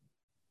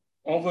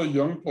 All the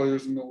young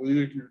players in the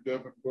league, your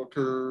Devin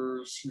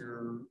Bookers,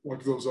 your,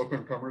 like, those up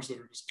and comers that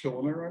are just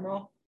killing it right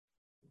now.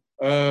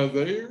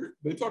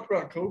 They talk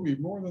about Kobe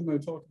more than they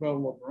talk about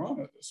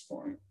LeBron at this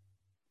point.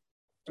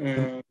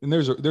 And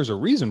there's a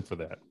reason for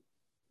that.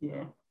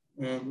 Yeah.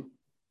 And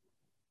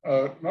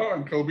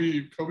and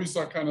Kobe's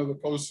like kind of the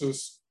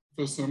closest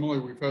facsimile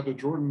we've had to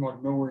Jordan,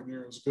 like nowhere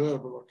near as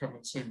good, but like kind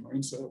of the same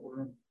mindset.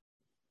 Where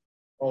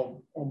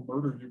I'll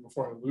murder you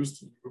before I lose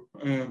to you.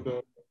 And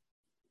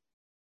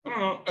I don't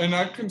know. And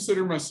I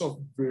consider myself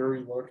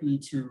very lucky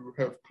to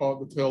have caught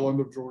the tail end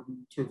of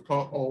Jordan, to have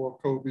caught all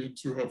of Kobe, and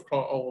to have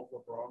caught all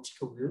of LeBron's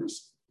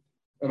careers.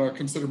 And I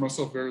consider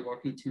myself very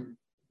lucky to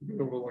be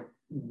able to, like,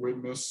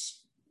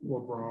 witness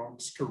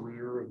LeBron's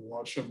career and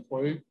watch him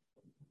play.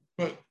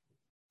 But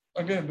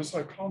again, just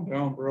like, calm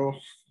down, bro.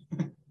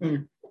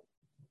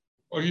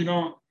 Well, you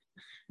don't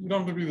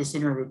have to be the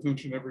center of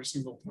attention every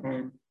single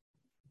time.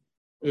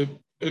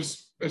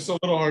 It's a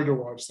little hard to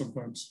watch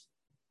sometimes.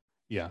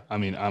 Yeah, I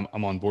mean,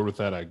 I'm on board with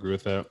that. I agree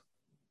with that.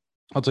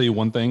 I'll tell you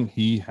one thing.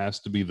 He has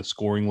to be the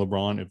scoring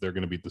LeBron if they're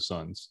going to beat the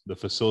Suns. The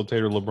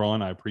facilitator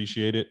LeBron, I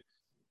appreciate it.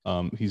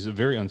 He's a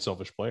very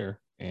unselfish player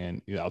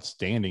and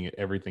outstanding at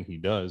everything he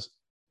does.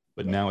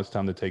 But now it's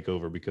time to take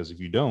over, because if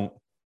you don't,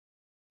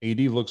 AD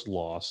looks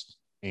lost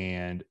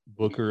and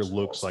Booker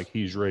looks like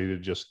he's ready to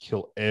just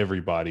kill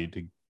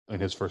everybody in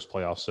his first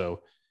playoff.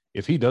 So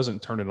if he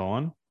doesn't turn it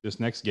on this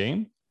next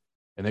game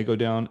and they go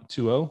down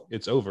 2-0,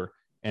 it's over.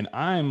 And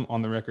I'm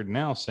on the record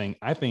now saying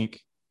I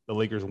think the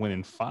Lakers win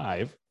in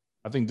 5.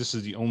 I think this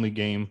is the only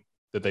game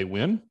that they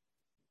win.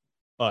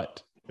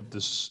 But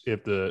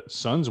if the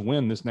Suns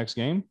win this next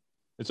game,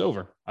 it's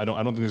over. I don't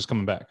think it's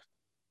coming back.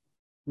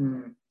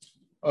 I'm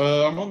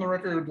on the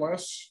record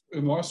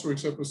in last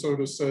week's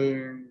episode as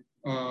saying,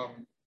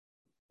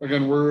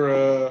 again,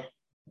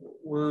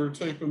 we're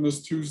taping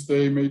this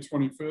Tuesday, May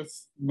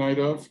 25th, night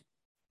of.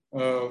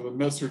 The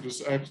Nets are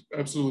just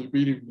absolutely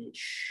beating the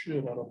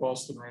shit out of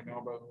Boston right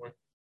now, by the way.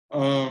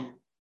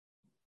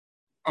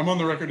 I'm on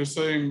the record as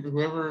saying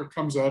whoever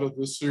comes out of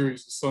this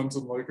series, the Suns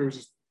and Lakers,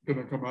 is going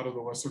to come out of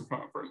the Western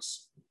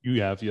Conference.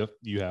 You have.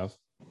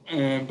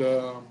 And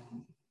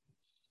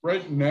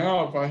right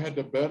now, if I had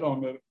to bet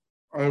on it,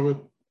 I would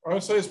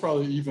say it's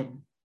probably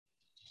even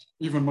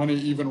money,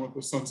 even with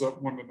the Suns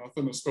up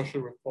 1-0,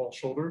 especially with Paul's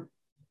shoulder.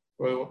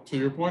 But to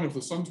your point, if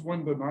the Suns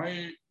win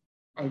tonight,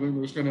 I think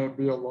there's going to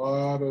be a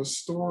lot of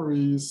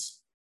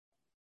stories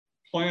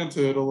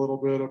planted a little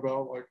bit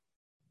about like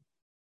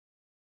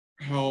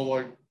how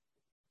like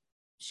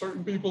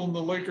certain people in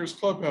the Lakers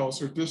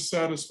clubhouse are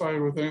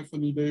dissatisfied with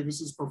Anthony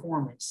Davis's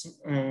performance,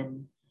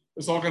 and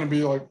it's all going to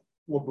be like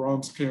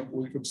LeBron's camp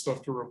leaking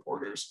stuff to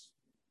reporters.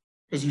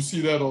 Because you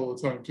see that all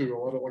the time too. A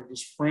lot of like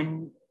just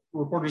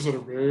reporters that are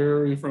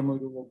very friendly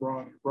to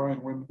LeBron, your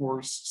Brian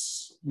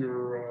Windhorsts,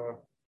 your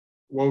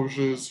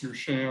Woj's, your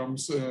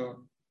Shams, and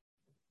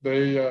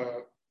they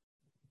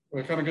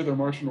kind of get their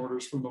marching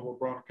orders from the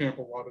LeBron camp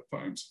a lot of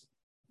times.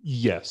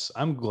 Yes,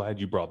 I'm glad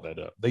you brought that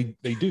up. They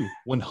do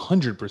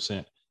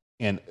 100%.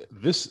 And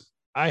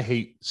I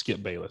hate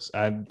Skip Bayless.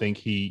 I think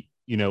he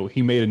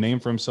made a name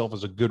for himself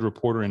as a good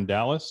reporter in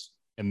Dallas,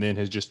 and then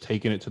has just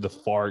taken it to the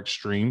far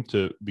extreme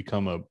to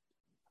become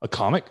a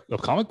comic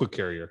book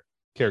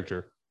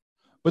character.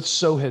 But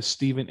so has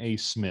Stephen A.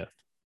 Smith.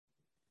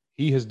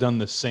 He has done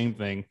the same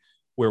thing,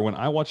 where when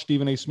I watch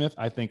Stephen A. Smith,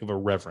 I think of a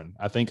reverend.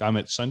 I think I'm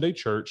at Sunday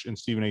church and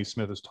Stephen A.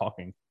 Smith is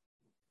talking.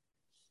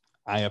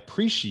 I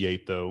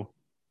appreciate, though,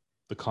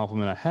 the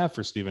compliment I have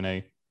for Stephen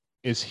A.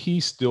 is he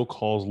still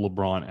calls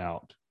LeBron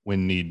out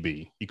when need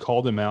be. He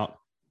called him out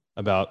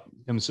about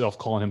himself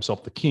calling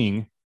himself the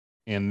king,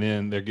 and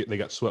then they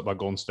got swept by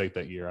Golden State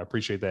that year. I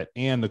appreciate that.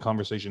 And the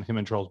conversation him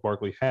and Charles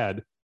Barkley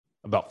had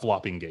about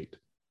flopping gate,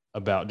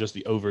 about just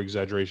the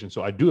over-exaggeration.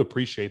 So I do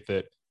appreciate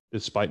that,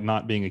 despite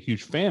not being a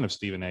huge fan of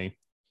Stephen A.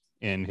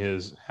 and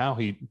how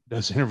he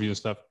does interviews and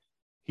stuff,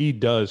 he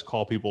does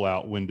call people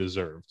out when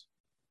deserved.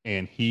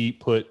 And he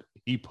put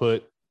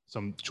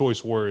some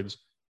choice words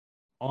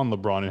on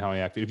LeBron and how he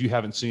acted. If you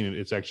haven't seen it,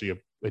 it's actually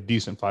a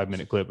decent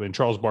 5-minute clip. And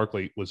Charles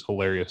Barkley was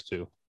hilarious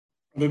too.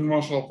 I didn't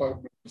watch all 5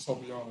 minutes, I'll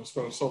be honest,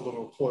 but I saw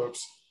little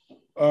clips.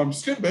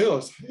 Skip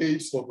Bayless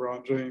hates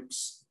LeBron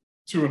James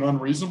to an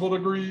unreasonable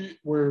degree,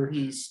 where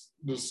he's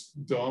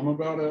just dumb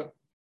about it.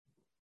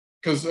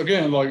 Because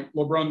again, like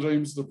LeBron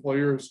James, the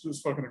player, is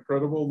just fucking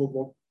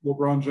incredible.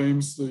 LeBron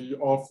James, the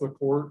off the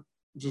court,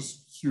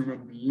 just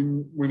human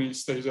being, when he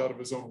stays out of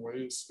his own way,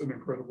 is an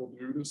incredible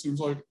dude, it seems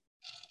like.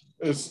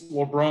 It's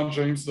LeBron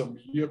James, the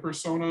media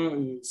persona,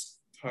 is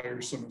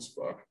tiresome as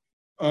fuck.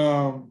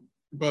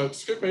 But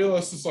Skip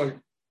Bayless is like,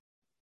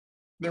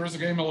 there was a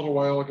game a little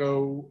while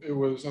ago. It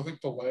was, I think,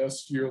 the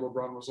last year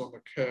LeBron was on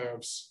the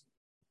Cavs.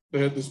 They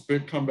had this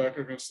big comeback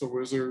against the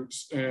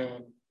Wizards,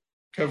 and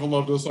Kevin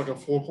Love does like a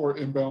full court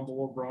inbound to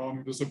LeBron,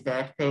 who does a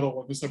backpedal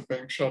and does a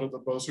bank shot at the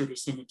buzzer to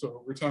send it to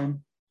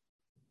overtime.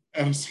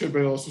 And Skip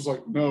Bayless was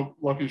like, no,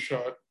 lucky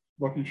shot.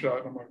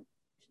 And I'm like,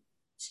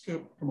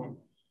 Skip, come on.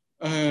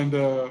 And,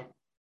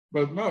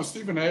 but no,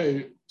 Stephen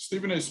A.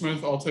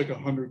 Smith, I'll take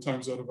 100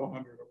 times out of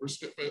 100 over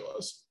Skip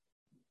Bayless.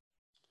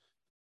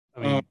 I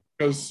mean,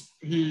 because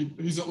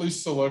he's at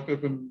least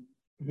selective in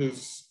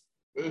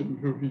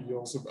who he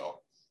yells about.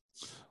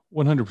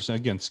 100%.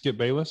 Again, Skip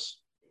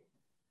Bayless,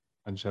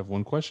 I just have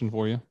one question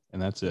for you,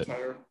 and that's it.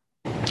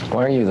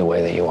 Why are you the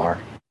way that you are?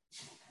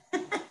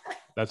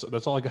 That's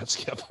all I got,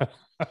 Skip.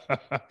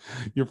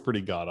 You're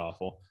pretty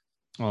god-awful.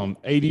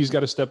 AD's got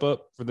to step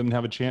up for them to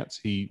have a chance.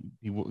 He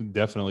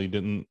definitely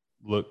didn't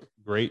look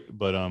great,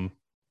 but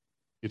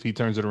if he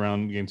turns it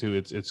around in game 2,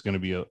 it's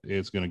going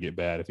to get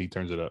bad if he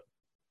turns it up.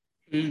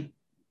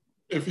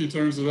 If he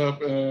turns it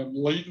up, and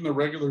late in the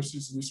regular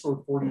season he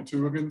scored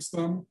 42 against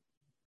them,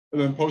 and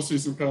then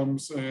postseason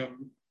comes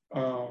and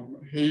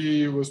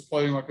he was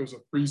playing like it was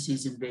a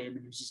preseason game,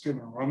 and he was just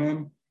getting a run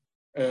in,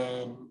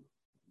 and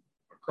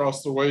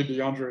across the way,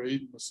 DeAndre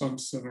Ayton, the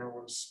Suns center,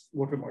 was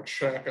looking like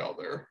Shaq out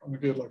there. I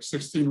think he had like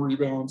 16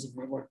 rebounds and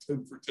went like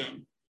 10 for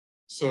 10.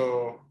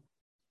 So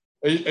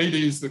AD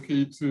is the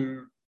key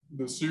to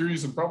the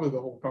series and probably the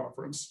whole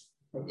conference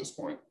at this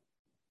point.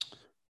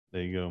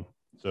 There you go.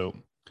 So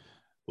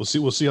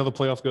we'll see how the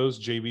playoff goes.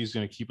 JB is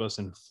going to keep us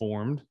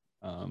informed.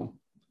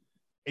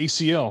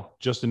 ACL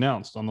just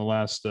announced on the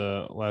last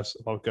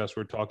podcast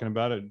we were talking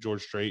about it.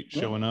 George Strait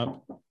showing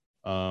up.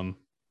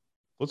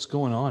 What's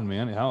going on,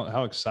 man?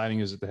 How exciting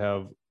is it to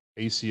have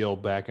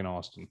ACL back in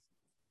Austin?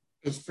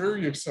 It's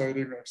very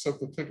exciting, except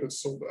the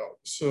tickets sold out.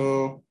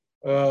 So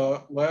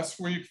last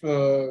week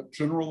the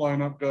general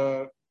lineup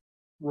got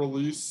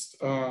released.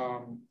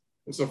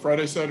 It's a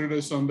Friday, Saturday,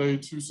 Sunday,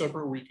 2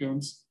 separate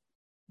weekends.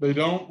 They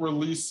don't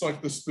release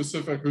like the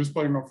specific who's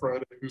playing on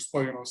Friday, who's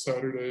playing on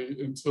Saturday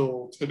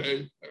until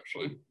today,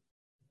 actually.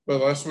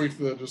 But last week,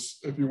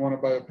 if you want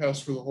to buy a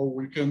pass for the whole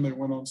weekend, they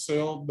went on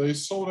sale. They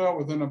sold out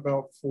within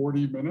about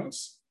 40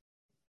 minutes.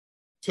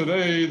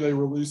 Today, they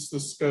released the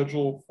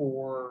schedule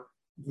for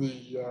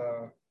the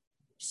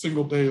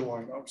single day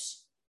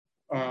lineups.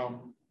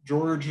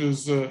 George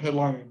is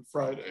headlining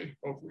Friday,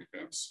 both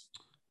weekends.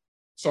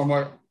 So I'm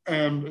like,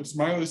 and it's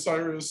Miley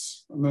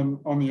Cyrus, and then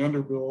on the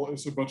underbill,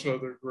 it's a bunch of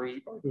other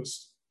great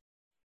artists.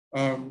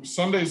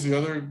 Sunday's the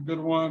other good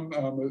one.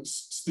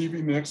 It's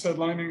Stevie Nicks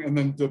headlining, and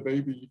then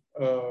DaBaby,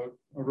 a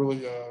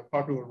really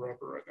popular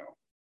rapper right now.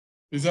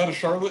 He's out of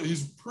Charlotte.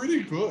 He's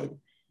pretty good.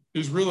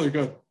 He's really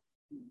good.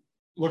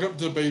 Look up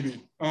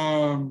DaBaby.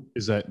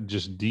 Is that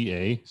just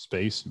DA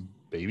space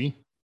baby?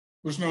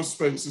 There's no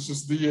space. It's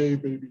just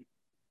DaBaby.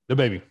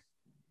 DaBaby.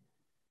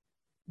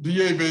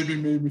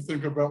 DaBaby made me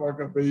think about like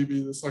a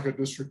baby that's like a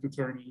district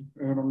attorney,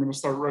 and I'm going to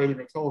start writing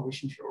a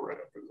television show right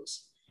after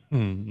this.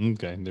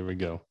 Okay, there we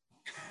go.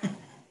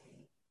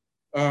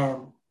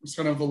 It's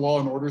kind of the Law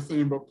and Order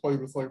theme, but played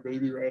with like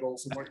baby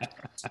rattles and like.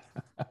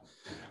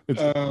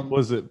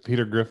 Was it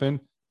Peter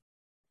Griffin?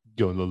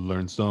 Gonna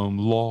learn some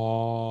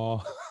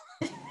law.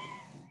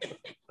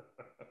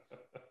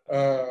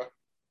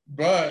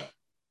 But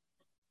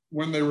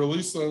when they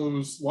release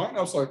those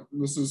lineups, like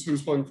this is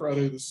who's playing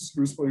Friday, this is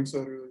who's playing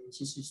Saturday, this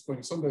is who's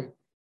playing Sunday,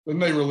 then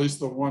they release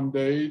the 1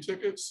 day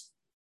tickets.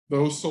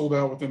 Those sold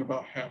out within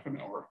about half an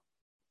hour.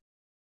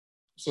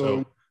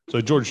 So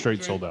George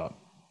Strait sold out.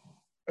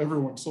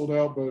 Everyone sold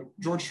out, but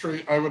George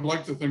Strait, I would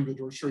like to think that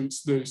George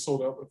Strait's day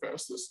sold out the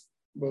fastest,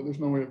 but there's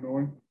no way of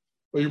knowing.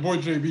 But your boy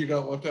JB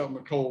got left out in the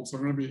cold, so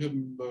I'm going to be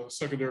hitting the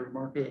secondary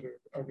market,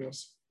 I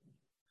guess.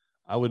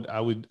 I would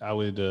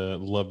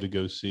love to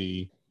go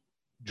see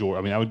George.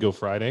 I mean, I would go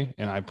Friday,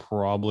 and I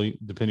probably,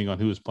 depending on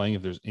who is playing,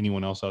 if there's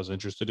anyone else I was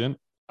interested in,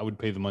 I would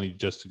pay the money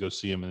just to go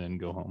see him and then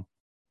go home.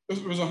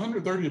 It was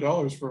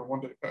 $130 for a 1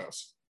 day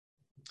pass.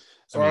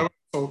 So I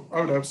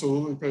would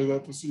absolutely pay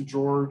that to see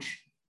George.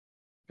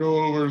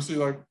 Go over and see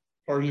like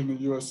Party in the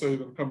USA,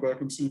 then come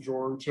back and see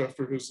George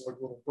after his like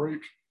little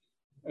break,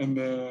 and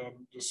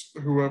then just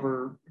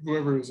whoever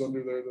is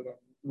under there that I'm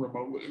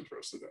remotely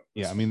interested in.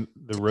 Yeah, I mean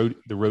the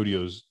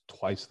rodeo's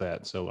twice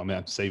that, so I mean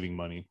I'm saving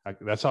money.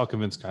 That's how I'll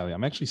convince Kylie.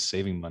 I'm actually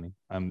saving money.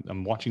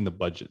 I'm watching the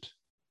budget.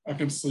 I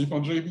can sleep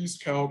on JB's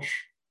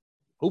couch.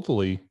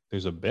 Hopefully,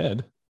 there's a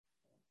bed.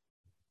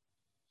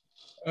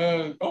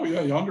 Oh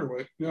yeah, yonder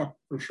way. Yeah,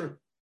 for sure.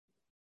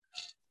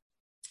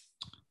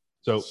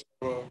 So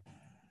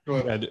go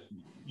ahead.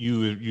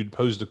 You'd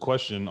posed a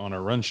question on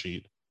our run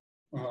sheet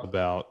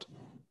about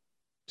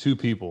 2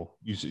 people.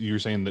 You're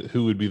saying that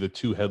who would be the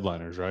 2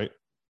 headliners, right?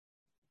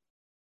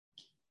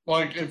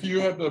 Like if you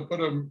had to put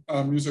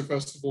a music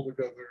festival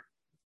together,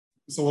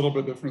 it's a little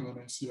bit different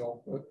than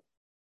ACL, but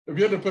if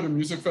you had to put a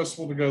music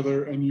festival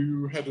together and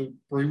you had to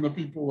bring the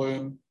people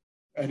in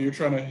and you're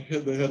trying to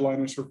hit the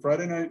headliners for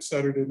Friday night,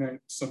 Saturday night,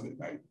 Sunday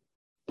night.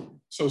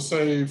 So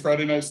say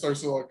Friday night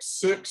starts at like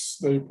 6,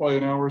 they play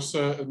an hour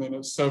set, and then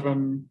at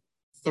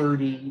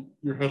 7:30,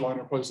 your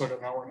headliner plays like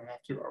an hour and a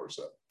half, 2 hour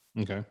set.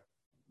 Okay.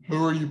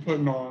 Who are you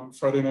putting on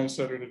Friday night,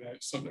 Saturday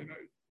night, Sunday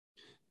night?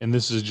 And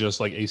this is just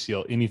like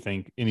ACL.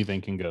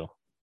 Anything can go.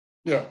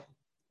 Yeah.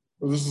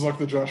 Well, this is like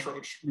the Josh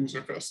Roach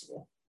Music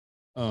Festival.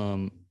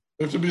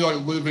 They have to be like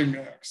living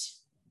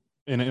acts.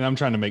 And I'm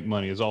trying to make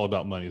money. It's all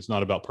about money. It's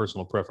not about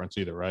personal preference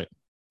either, right?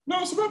 No,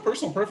 it's about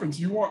personal preference.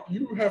 You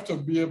have to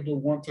be able to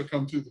want to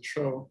come to the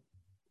show.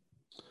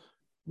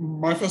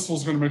 My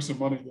festival's going to make some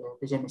money though,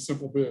 because I'm a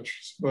simple bitch.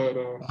 But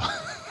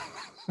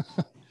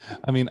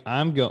I mean,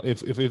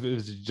 if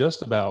it's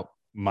just about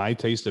my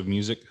taste of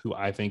music, who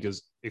I think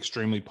is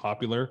extremely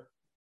popular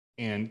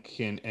and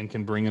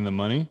can bring in the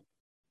money.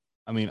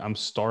 I mean, I'm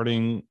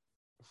starting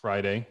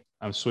Friday.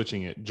 I'm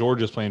switching it.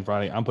 George is playing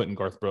Friday. I'm putting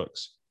Garth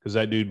Brooks because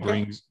that dude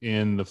brings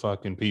in the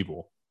fucking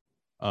people.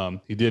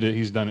 He did it.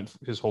 He's done it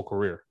his whole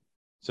career.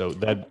 So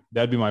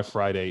that'd be my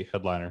Friday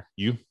headliner.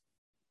 You?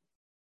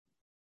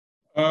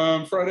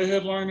 Friday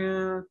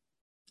headliner,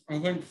 I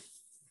think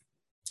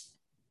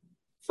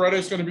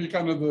Friday's going to be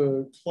kind of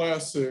the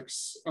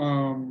classics.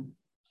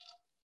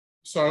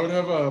 So I would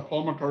have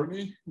Paul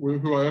McCartney,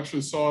 who I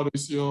actually saw at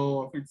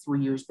ACL, I think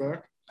 3 years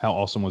back. How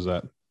awesome was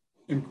that?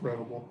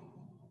 Incredible.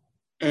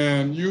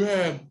 And you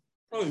had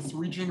probably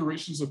 3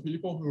 generations of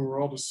people who were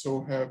all just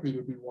so happy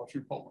to be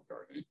watching Paul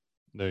McCartney.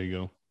 There you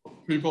go.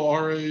 People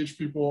our age,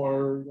 people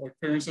our like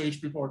parents' age,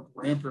 people our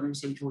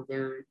grandparents' age were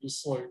there,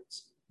 just like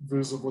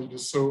visibly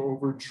just so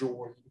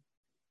overjoyed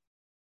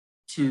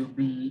to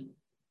be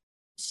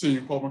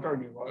seeing Paul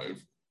McCartney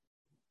live.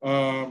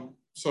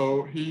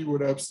 So he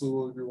would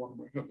absolutely be one of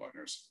my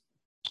headliners.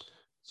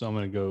 So I'm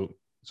going to go,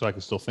 so I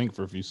can still think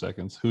for a few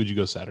seconds. Who would you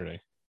go Saturday?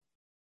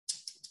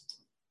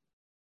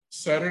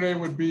 Saturday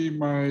would be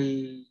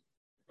my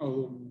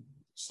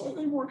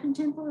slightly more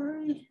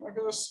contemporary, I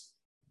guess.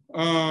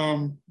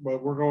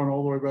 But we're going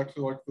all the way back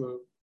to like the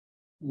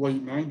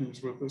late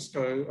 90s with this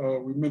guy.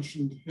 We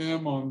mentioned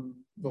him on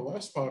the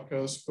last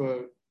podcast,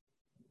 but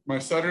my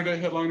Saturday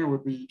headliner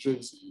would be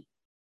Jay-Z.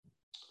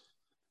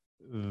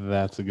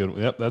 That's a good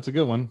one. Yep, that's a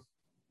good one.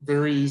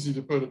 Very easy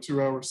to put a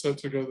 2-hour set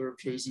together of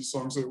Jay-Z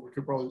songs that we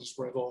could probably just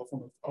rattle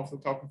off the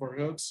top of our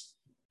heads.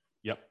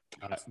 Yep.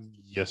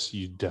 Yes,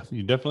 you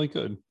definitely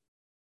could.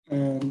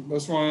 And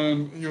this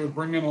one, he would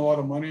bring in a lot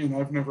of money, and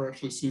I've never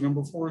actually seen him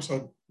before, so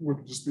I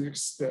would just be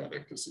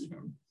ecstatic to see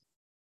him.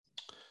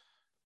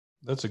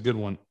 That's a good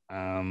one.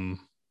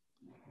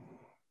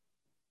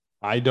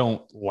 I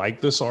don't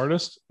like this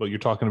artist, but you're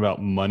talking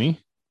about money,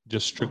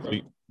 just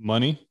strictly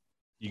money.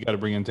 You got to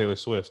bring in Taylor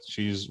Swift.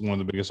 She's one of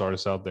the biggest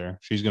artists out there.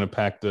 She's going to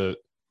pack the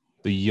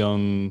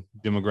young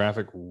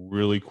demographic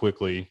really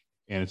quickly,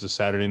 and it's a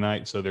Saturday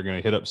night, so they're going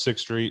to hit up 6th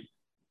Street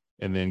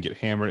and then get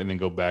hammered and then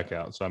go back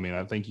out. So, I mean,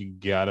 I think you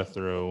got to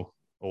throw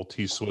old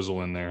T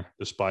Swizzle in there,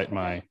 despite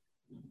my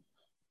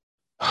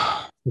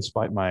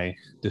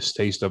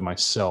distaste of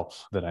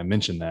myself that I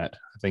mentioned that.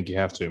 I think you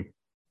have to.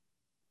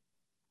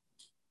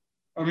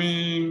 I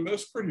mean,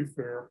 that's pretty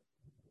fair.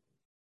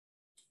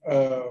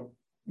 No,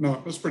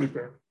 that's pretty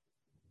fair.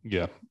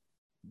 Yeah.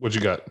 What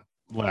you got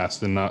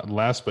last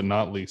but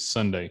not least,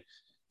 Sunday?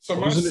 So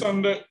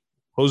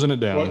Closing it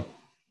down.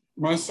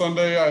 My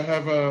Sunday, I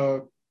have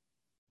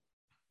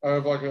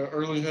like an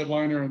early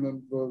headliner and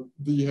then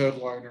the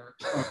headliner.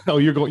 Oh,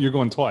 you're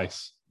going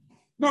twice.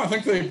 No, I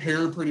think they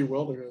pair pretty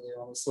well together,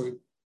 honestly.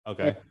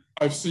 Okay.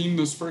 I've seen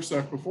this first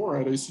act before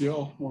at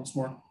ACL once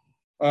more.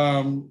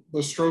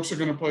 The Strokes are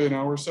going to play an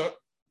hour set.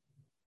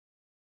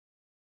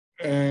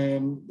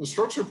 And the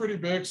Strokes are pretty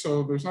big,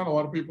 so there's not a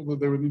lot of people that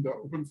they would need to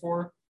open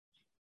for.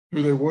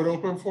 Who they would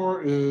open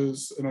for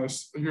is, and I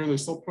hear they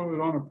still put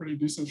it on a pretty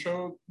decent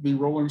show, the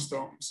Rolling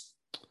Stones.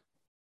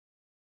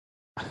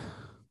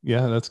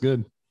 Yeah, that's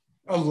good.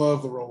 I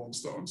love the Rolling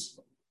Stones.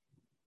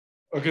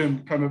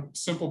 Again, kind of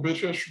simple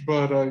bitchish,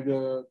 but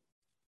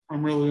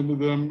I'm really into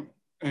them.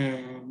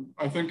 And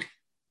I think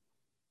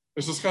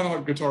it's just kind of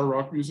like guitar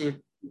rock music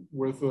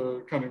with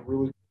a kind of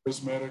really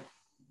charismatic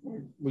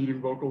leading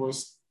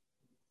vocalist.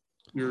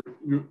 I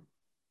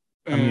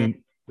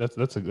mean,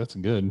 that's a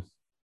good.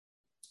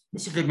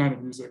 It's a good night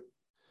of music.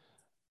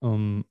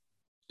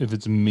 If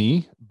it's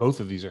me, both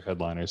of these are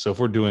headliners. So if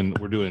we're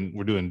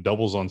doing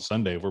doubles on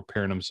Sunday, we're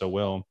pairing them so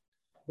well.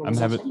 I'm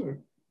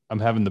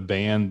having the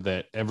band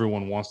that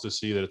everyone wants to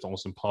see that it's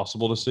almost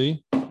impossible to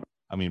see.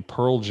 I mean,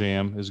 Pearl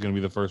Jam is going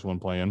to be the first one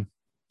playing.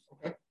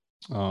 Okay.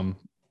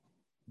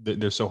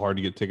 They're so hard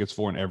to get tickets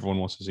for, and everyone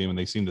wants to see them, and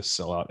they seem to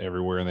sell out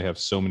everywhere. And they have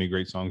so many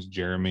great songs.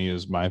 Jeremy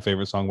is my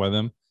favorite song by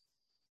them,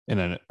 and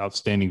an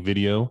outstanding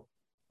video.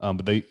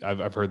 But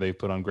I've heard they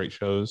put on great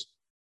shows,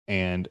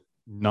 and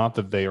not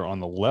that they are on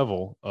the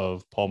level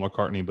of Paul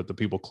McCartney, but the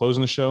people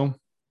closing the show,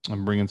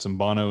 I'm bringing some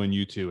Bono and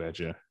U2 at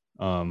you.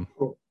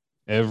 Cool.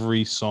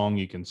 Every song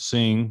you can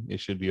sing. It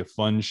should be a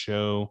fun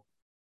show,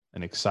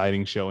 an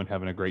exciting show, and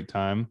having a great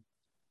time.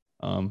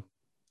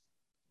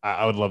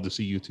 I would love to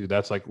see U2.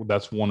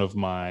 That's one of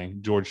my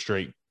George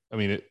Strait. I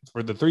mean,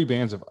 for the 3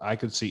 bands, if I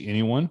could see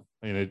anyone,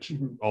 and it's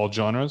all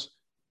genres,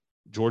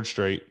 George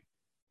Strait,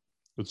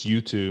 it's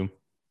U2.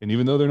 And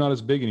even though they're not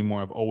as big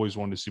anymore, I've always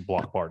wanted to see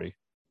Block Party.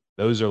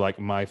 Those are like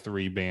my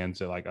 3 bands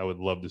that I would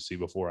love to see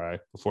before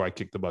I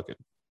kick the bucket.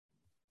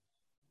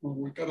 Well,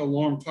 we got a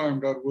long time,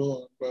 God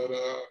willing, but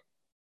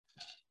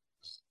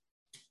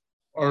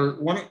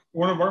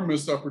one of our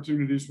missed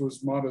opportunities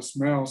was Modest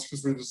Mouse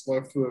because we just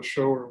left the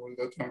show early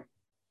that time.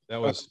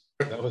 That was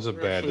a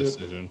bad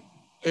decision.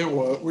 It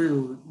was.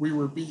 We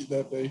were beat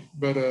that day,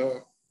 but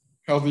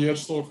How the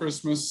Edge Stole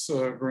Christmas,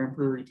 Grand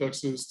Prairie,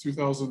 Texas,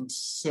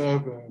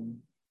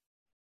 2007,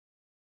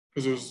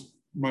 because it was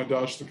my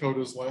Dodge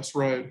Dakota's last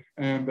ride,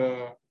 and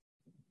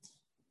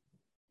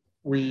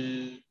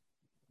we,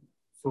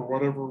 for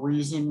whatever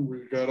reason,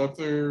 we got up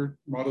there.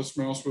 Modest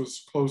Mouse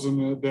was closing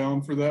it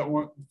down for that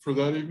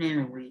evening,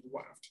 and we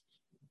left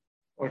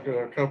like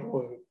a couple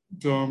of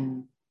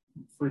dumb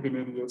freaking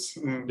idiots.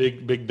 And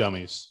big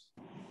dummies.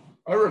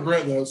 I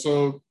regret that.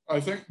 So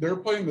I think they're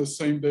playing the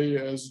same day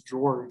as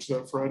George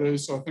that Friday.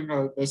 So I think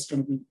that's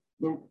going to be.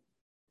 Nope.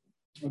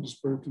 I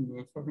just burped in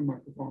the fucking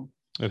microphone.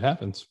 It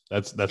happens.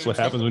 That's what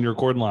happens when you're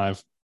recording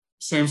live.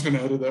 Sam's going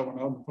to edit that one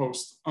out in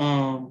post.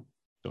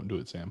 Don't do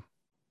it, Sam.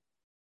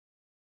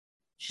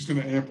 She's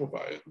going to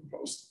amplify it in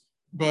post.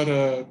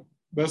 But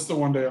that's the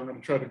one day I'm going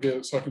to try to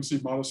get so I can see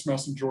Modest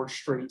Mouse and George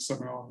Strait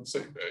somehow on the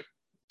same day.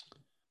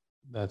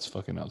 That's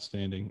fucking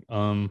outstanding.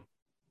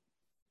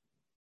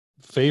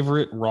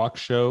 Favorite rock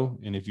show,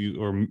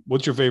 and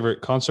what's your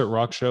favorite concert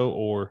rock show,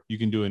 or you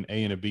can do an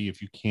A and a B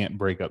if you can't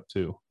break up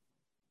 2.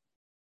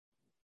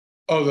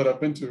 Oh, that I've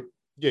been to.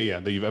 Yeah,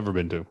 that you've ever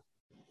been to.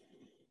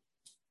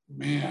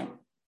 Man.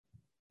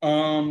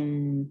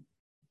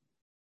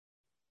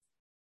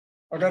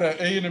 I got an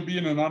A and a B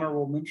and an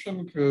honorable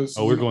mention because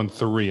Oh, we're going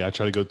 3. I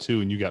try to go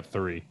 2, and you got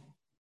 3.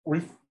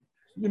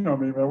 you know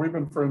me, man. We've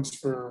been friends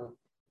for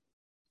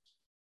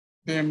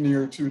damn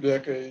near 2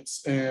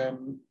 decades,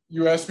 and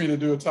you asked me to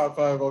do a top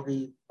 5,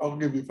 I'll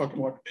give you fucking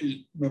like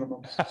 8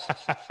 minimum.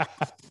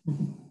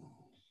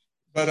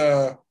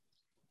 But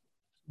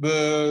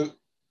the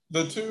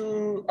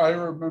 2 I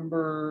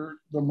remember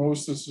the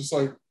most is just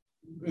like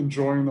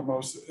enjoying the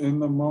most in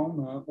the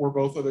moment. We're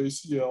both at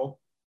ACL.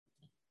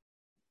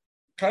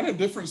 Kind of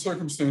different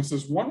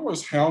circumstances. One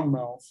was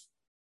Houndmouth.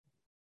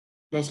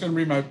 That's going to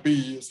be my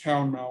B, is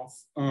Houndmouth.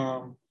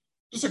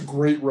 Just a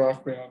great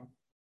rock band.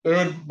 They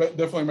would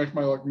definitely make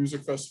my like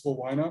music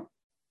festival lineup.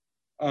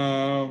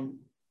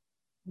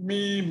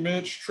 Me,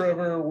 Mitch,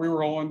 Trevor, we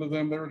were all into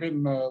them. They were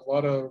getting a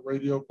lot of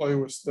radio play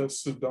with that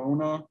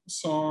Sedona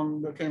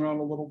song that came out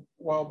a little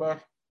while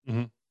back.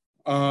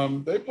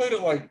 Mm-hmm. They played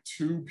at like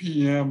 2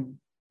 p.m.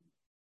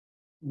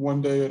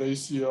 one day at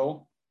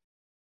ACL.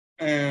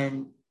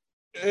 And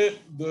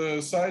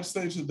the side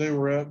stage that they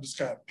were at just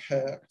got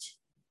packed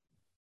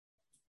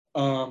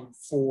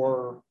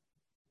for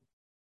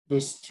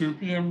this 2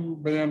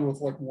 p.m. band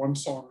with like 1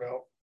 song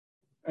out.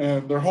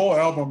 And their whole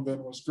album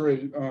then was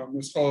great.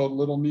 It's called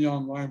Little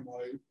Neon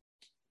Limelight.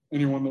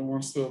 Anyone that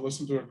wants to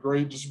listen to a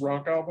great just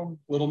rock album,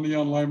 Little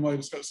Neon Limelight,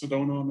 it's got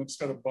Sedona on it. It's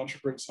got a bunch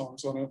of great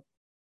songs on it.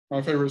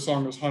 My favorite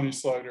song is Honey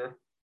Slider.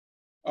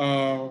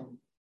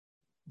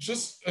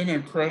 Just an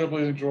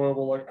incredibly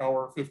enjoyable like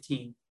hour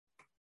 15.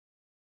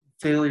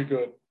 Very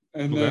good.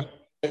 And then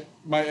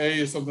my A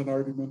is something I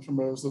already mentioned,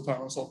 but it was the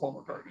time I saw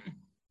Paul McCartney.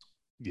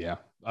 Yeah.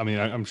 I mean,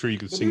 I'm sure you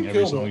could The sing dude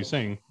every killed song it. you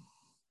sing.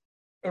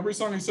 Every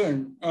song he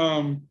sang.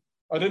 I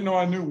didn't know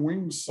I knew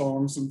Wings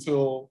songs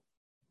until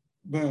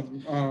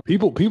then.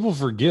 People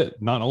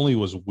forget not only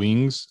was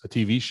Wings a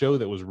TV show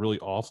that was really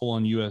awful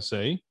on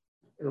USA,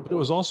 but it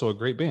was also a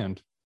great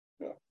band.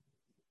 Yeah.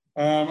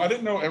 I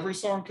didn't know every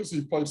song because he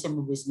played some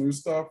of his new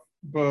stuff,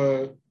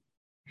 but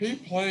he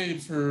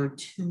played for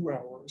 2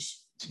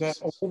 hours. That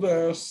old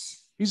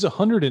ass. He's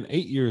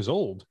 108 years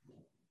old.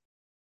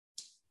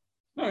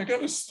 No, you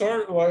got to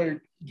start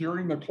like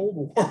during the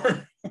Cold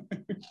War,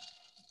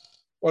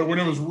 like when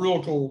it was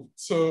real cold.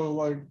 So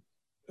like,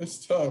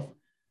 it's tough.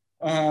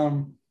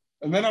 And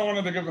then I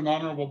wanted to give an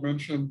honorable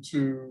mention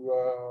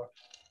to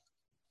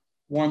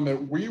one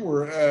that we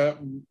were at.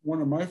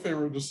 One of my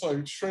favorite, just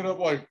like straight up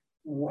like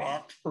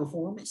rock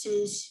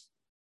performances,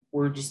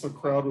 where just the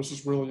crowd was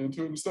just really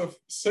into it and stuff.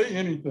 Say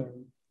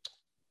Anything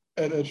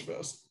at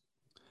Edgefest.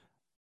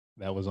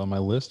 That was on my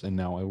list, and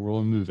now I will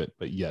remove it.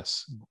 But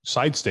yes,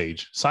 side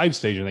stage,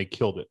 and they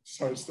killed it.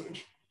 Side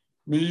stage.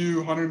 Me,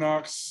 you, Hunter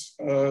Knox,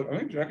 I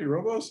think Jackie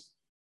Robles.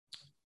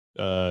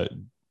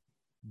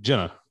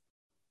 Jenna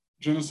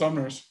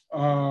Sumners.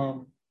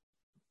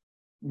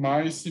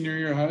 My senior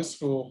year of high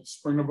school,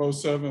 spring of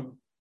 07,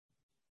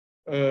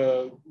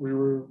 we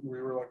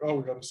were like, oh,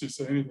 we got to see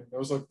Say Anything. That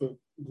was like the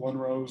Glen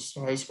Rose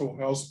High School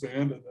house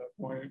band at that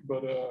point.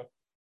 But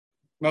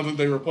not that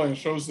they were playing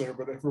shows there,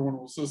 but everyone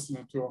was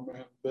listening to them,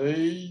 and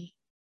they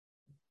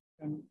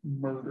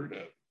murdered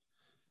it.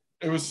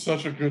 It was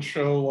such a good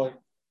show. Like,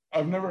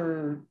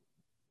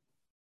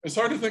 it's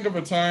hard to think of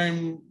a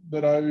time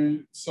that I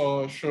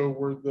saw a show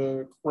where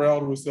the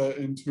crowd was that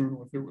in tune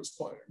with who was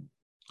playing.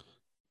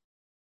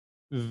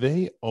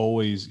 They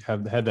always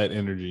have had that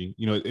energy.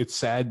 You know, it's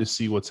sad to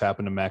see what's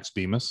happened to Max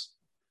Bemis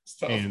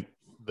and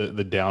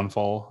the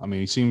downfall. I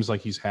mean, he seems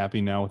like he's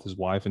happy now with his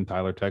wife in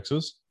Tyler,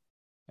 Texas,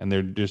 and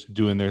they're just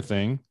doing their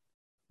thing.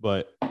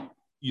 But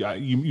yeah,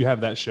 you have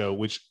that show,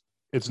 which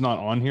it's not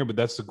on here, but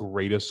that's the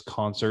greatest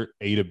concert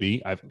A to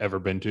B I've ever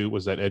been to,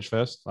 was that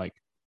Edgefest. Like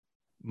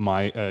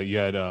you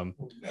had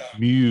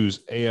Muse,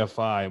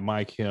 AFI,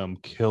 My Kim,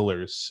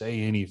 Killers,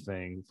 Say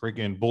Anything,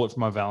 freaking Bullet for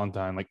My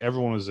Valentine. Like,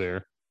 everyone was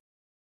there.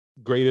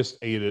 Greatest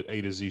A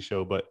to Z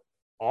show. But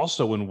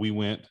also when we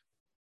went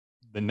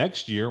the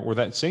next year, or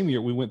that same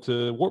year, we went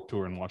to Warped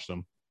Tour and watched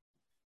them,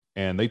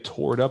 and they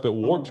tore it up at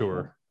Warped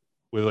Tour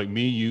with like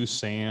me, you,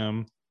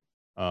 Sam,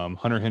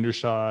 Hunter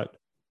Hendershot,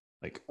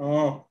 like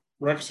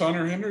Rex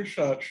Hunter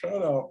Hendershot,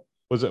 shout out.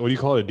 What do you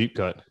call it? A deep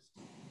cut?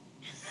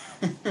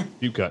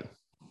 Deep cut.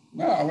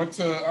 No, I went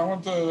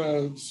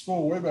to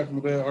school way back in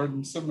the day at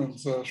Hardin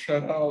Simmons.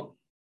 Shout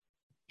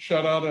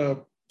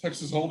out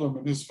Texas Hold'em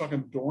in his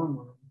fucking dorm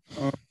room.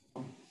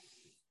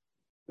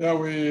 There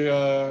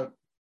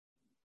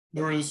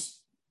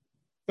was,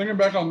 thinking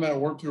back on that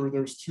Warped Tour,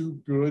 there's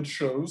 2 good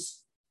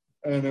shows,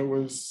 and it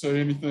was Say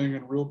Anything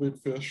and Real Big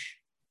Fish.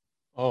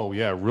 Oh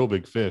yeah, Real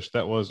Big Fish.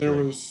 That was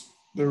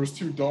there was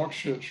 2 dog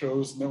shit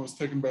shows, and that was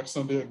Taken Back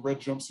Sunday and Red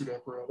Jumpsuit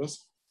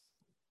Apparatus.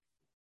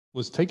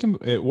 Was Taken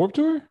at Warped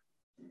Tour?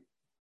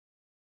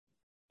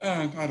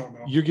 I don't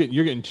know. You're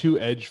getting 2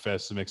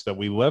 Edgefests mixed up.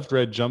 We left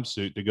Red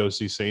Jumpsuit to go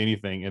see Say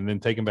Anything, and then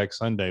Taken Back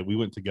Sunday, we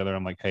went together.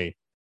 I'm like, hey,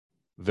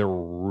 they're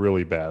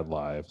really bad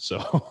live, so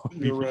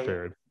be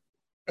prepared.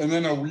 Right. And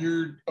then a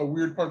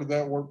weird part of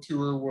that Warped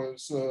Tour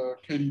was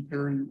Katy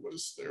Perry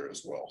was there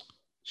as well.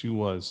 She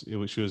was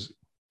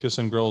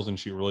kissing girls, and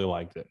she really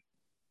liked it.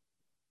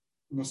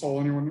 And that's all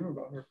anyone knew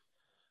about her.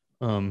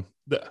 I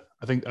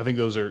think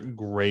those are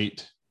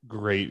great.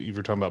 If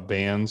you're talking about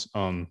bands,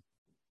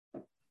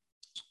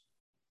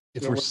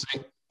 if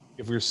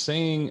we're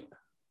saying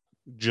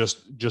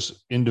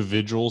just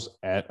individuals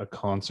at a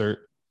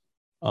concert,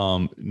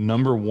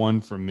 number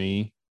one for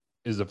me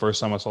is the first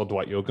time I saw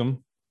Dwight Yoakam,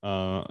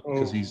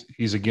 because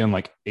he's again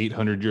like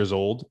 800 years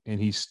old and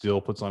he still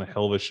puts on a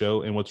hell of a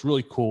show. And what's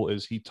really cool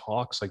is he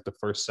talks like the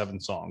first 7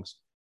 songs.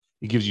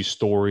 He gives you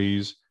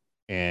stories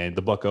and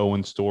the Buck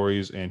Owens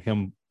stories and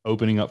him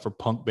opening up for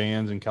punk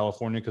bands in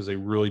California because they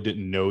really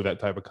didn't know that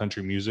type of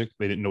country music.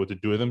 They didn't know what to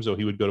do with them. So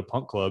he would go to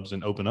punk clubs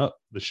and open up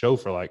the show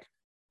for like,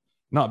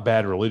 not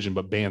Bad Religion,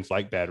 but bands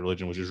like Bad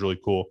Religion, which is really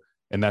cool.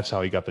 And that's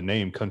how he got the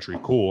name Country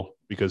Cool,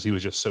 because he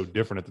was just so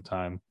different at the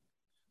time.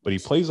 But he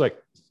plays like,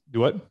 do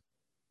what?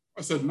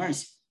 I said,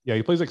 nice. Yeah,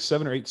 he plays like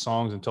 7 or 8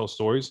 songs and tells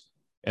stories.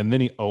 And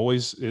then he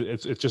always,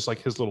 it's just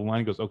like his little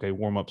line goes, okay,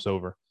 warm up's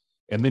over.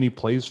 And then he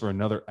plays for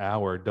another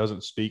hour,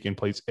 doesn't speak, and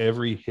plays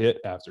every hit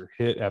after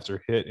hit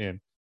after hit. And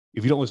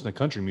if you don't listen to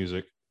country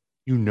music,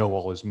 you know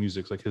all his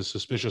music, like his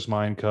Suspicious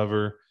Mind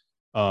cover.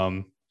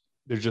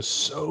 There's just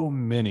so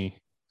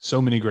many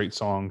great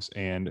songs.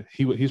 And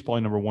he's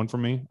probably number one for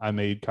me. I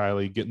made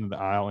Kylie get into the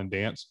aisle and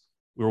dance.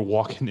 We were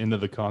walking into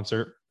the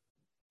concert.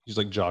 He's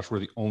like, Josh, we're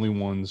the only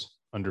ones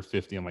under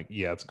 50. I'm like,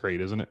 yeah, it's great,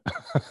 isn't it?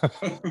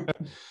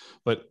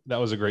 But that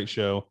was a great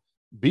show.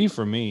 B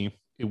for me,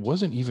 it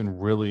wasn't even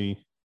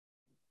really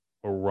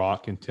a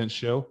rock intense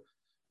show.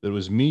 It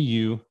was me,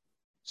 you,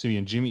 Simi,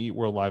 and Jimmy Eat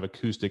World live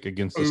acoustic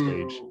against the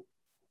stage.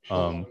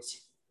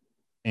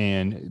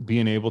 And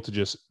being able to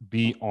just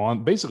be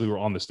on, basically we're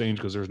on the stage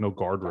because there's no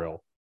guardrail.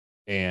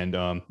 And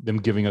them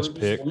giving us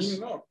picks.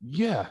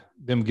 Yeah,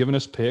 them giving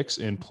us picks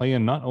and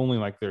playing not only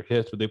like their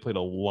hits, but they played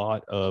a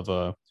lot of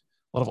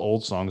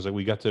old songs. Like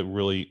we got to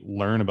really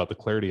learn about the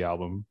Clarity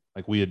album.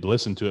 Like we had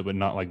listened to it, but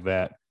not like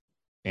that.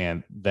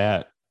 And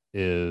that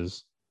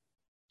is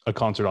a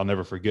concert I'll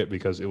never forget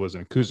because it was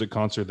an acoustic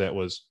concert that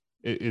was,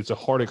 it's a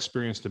hard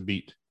experience to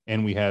beat.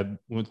 And we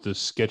went to the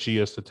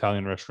sketchiest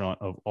Italian restaurant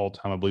of all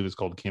time. I believe it's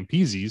called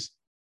Campese's.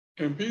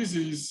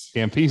 Campese's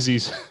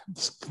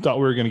thought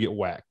we were going to get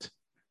whacked.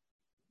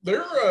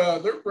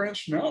 They're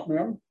branching out,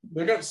 man.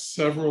 They got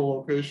several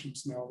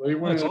locations now.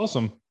 That's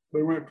awesome.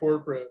 They went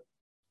corporate.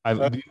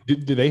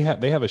 They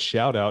have a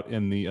shout out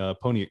in the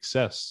Pony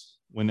Excess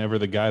whenever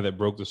the guy that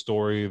broke the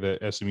story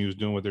that SMU was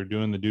doing what they're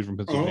doing, the dude from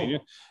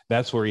Pennsylvania,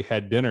 that's where he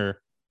had dinner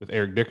with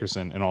Eric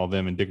Dickerson and all of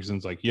them. And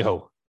Dickerson's like,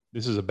 yo,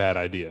 this is a bad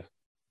idea.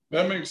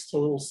 That makes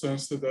total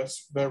sense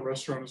that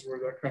restaurant is where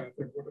that kind of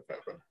thing would have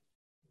happened.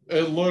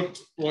 It looked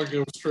like it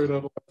was straight out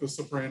of like The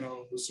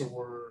Sopranos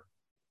or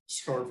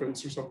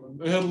Scarface or something.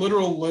 They had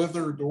literal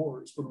leather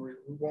doors when we were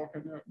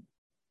walking in.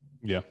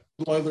 Yeah.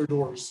 Leather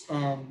doors.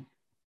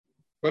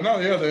 But no,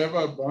 yeah, they have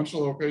a bunch of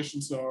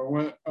locations now. I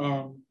went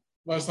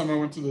last time I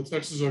went to the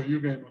Texas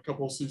OU game a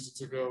couple of seasons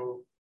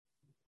ago.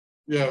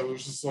 Yeah,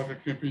 there's just like a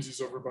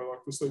Campese's over by like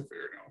the State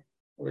Fair now.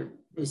 Like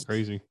it's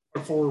crazy.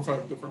 Like 4 or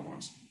 5 different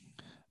ones.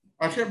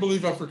 I can't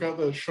believe I forgot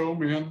that show,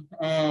 man.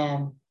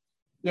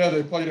 Yeah,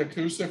 they played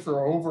acoustic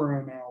for over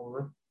an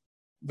hour.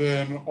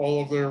 Then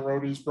all of their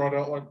roadies brought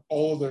out like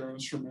all of their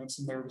instruments,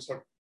 and they were just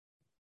like,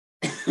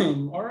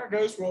 all right,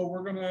 guys, well,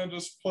 we're going to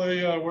just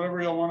play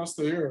whatever y'all want us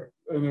to hear.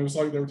 And it was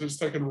like they were just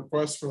taking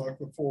requests for like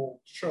the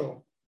full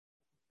show.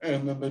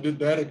 And then they did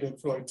that again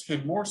for like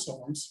 10 more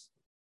songs.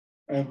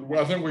 And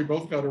I think we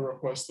both got a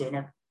request then.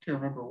 I can't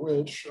remember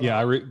which. Yeah,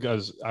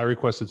 I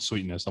requested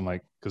Sweetness. I'm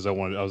like, because I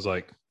was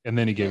like, and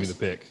then he gave me the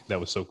pick. That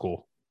was so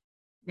cool.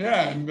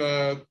 Yeah,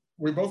 and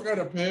we both got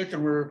a pick,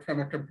 and we were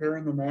kind of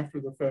comparing them after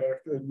the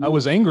fact. And I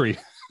was angry.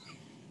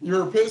 You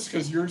were pissed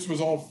because yours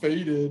was all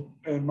faded,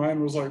 and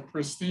mine was like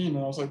pristine.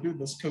 And I was like, dude,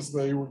 that's because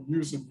they were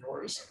using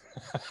yours.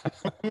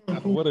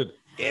 What an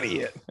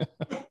idiot.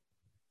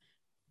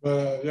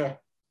 But yeah.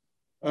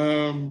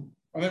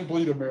 I think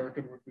Bleed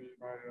American would be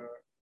my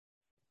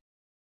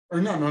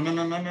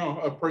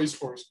no. Praise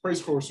Course.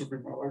 Praise Course would be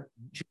my like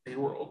Jimmy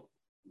World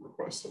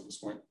request at this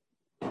point.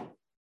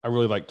 I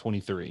really like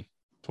 23.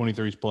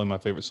 23 is probably my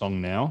favorite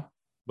song now,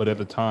 but at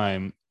the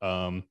time,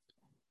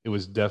 it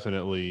was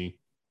definitely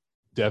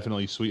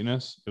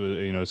Sweetness. It was,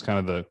 it's kind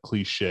of the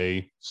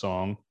cliche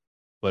song,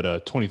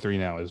 but 23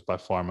 now is by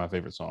far my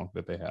favorite song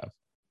that they have.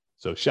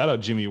 So shout out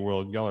Jimmy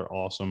World. Y'all are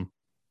awesome.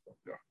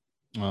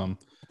 Yeah.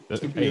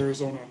 Hey,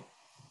 Arizona.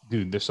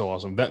 Dude, they're so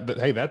awesome.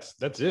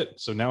 That's it.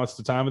 So now it's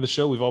the time of the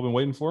show we've all been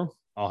waiting for.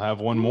 I'll have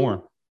one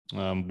more.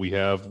 We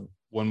have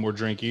one more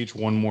drink each,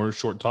 one more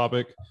short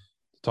topic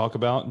to talk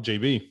about.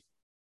 JB,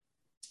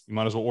 you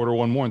might as well order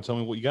one more and tell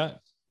me what you got.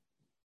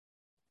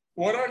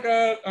 What I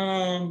got,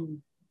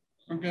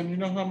 again, you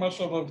know how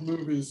much I love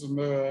movies, and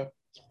I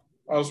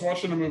was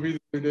watching a movie the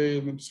other day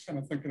and then just kind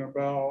of thinking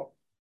about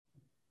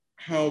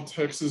how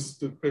Texas is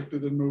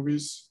depicted in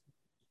movies.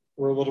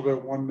 We're a little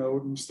bit one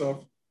note and stuff.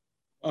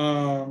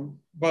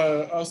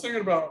 But I was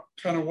thinking about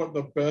kind of what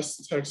the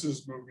best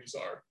Texas movies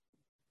are.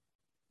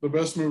 The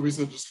best movies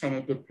that just kind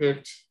of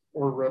depict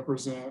or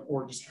represent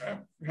or just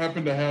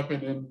happen to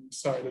happen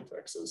inside of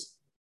Texas.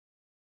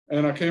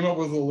 And I came up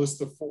with a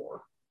list of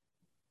 4.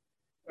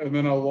 and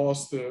then I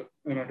lost it,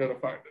 and I got to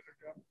find it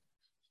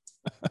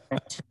again. I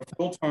went to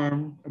Full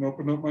Time and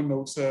opened up my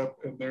notes app,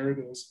 and there it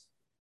is.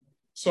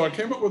 So I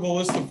came up with a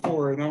list of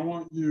 4, and I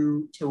want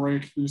you to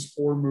rank these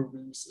 4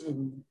 movies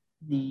in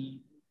the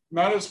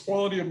not as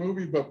quality a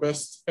movie, but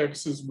best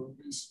Texas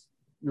movies.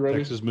 You ready?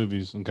 Texas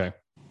movies. Okay.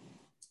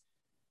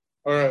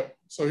 All right.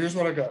 So here's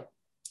what I got: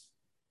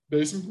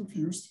 Dazed and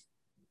Confused,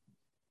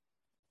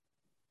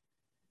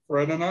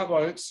 Friday Night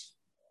Lights,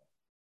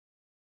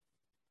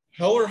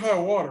 Hell or High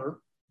Water.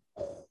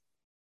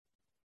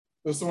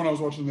 That's the one I was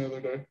watching the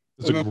other day.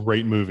 It's a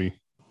great movie.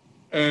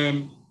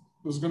 And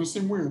this is going to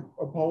seem weird.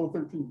 Apollo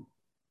 13.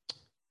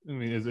 I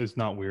mean, it's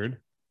not weird.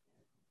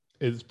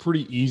 It's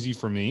pretty easy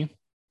for me.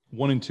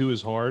 1 and 2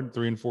 is hard.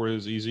 3 and 4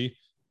 is easy.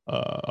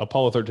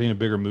 Apollo 13, a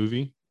bigger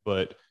movie,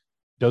 but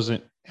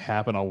doesn't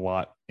happen a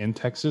lot in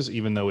Texas,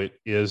 even though it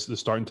is the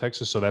start in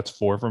Texas. So that's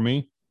 4 for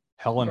me.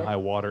 Hell and High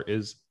Water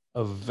is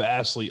a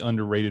vastly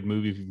underrated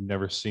movie if you've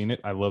never seen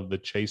it. I love the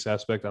chase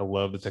aspect. I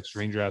love the Texas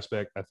Ranger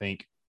aspect. I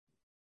think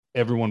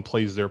everyone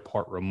plays their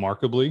part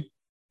remarkably.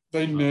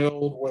 They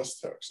nailed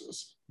West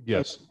Texas.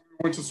 Yes.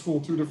 I went to school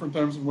 2 different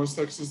times in West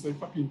Texas. They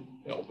fucking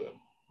nailed it.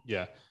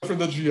 Yeah. For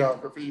the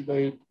geography,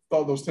 they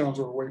thought those towns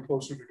were way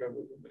closer together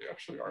than they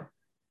actually are.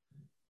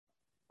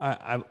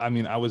 I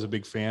mean, I was a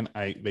big fan.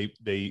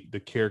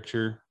 The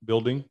character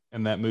building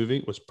in that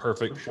movie was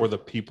perfect for the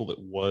people it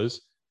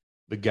was.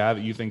 The guy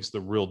that you think's the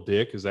real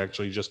dick is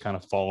actually just kind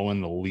of following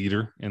the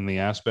leader in the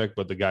aspect,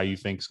 but the guy you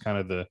think's kind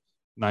of the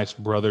nice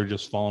brother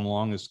just following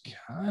along is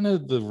kind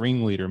of the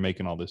ringleader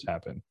making all this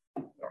happen.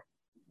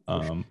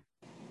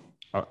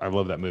 I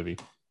love that movie.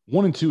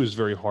 1 and 2 is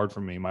very hard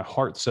for me. My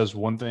heart says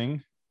one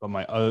thing, but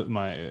my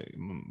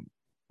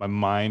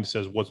mind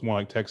says what's more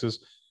like Texas.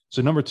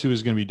 So number 2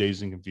 is going to be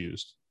Dazed and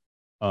Confused.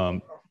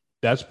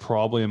 That's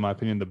probably, in my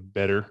opinion, the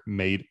better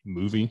made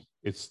movie.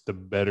 It's the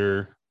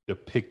better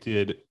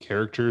depicted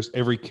characters.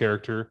 Every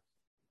character,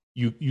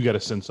 you got a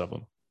sense of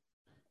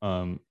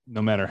them.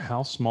 No matter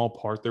how small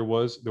part there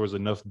was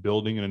enough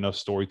building and enough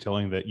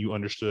storytelling that you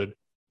understood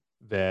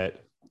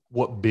that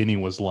what Benny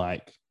was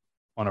like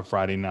on a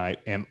Friday night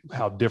and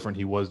how different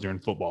he was during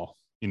football.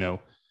 You know,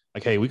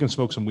 like, hey, we can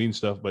smoke some weed and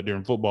stuff, but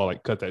during football,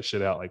 like, cut that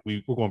shit out. Like,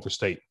 we're going for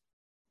state.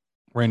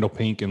 Randall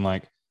Pink, and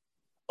like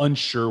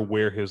unsure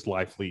where his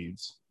life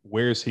leads.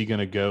 Where is he going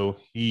to go?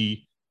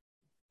 He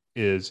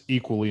is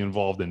equally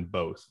involved in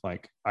both.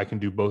 Like, I can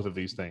do both of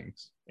these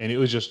things. And it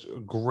was just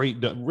great.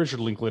 Richard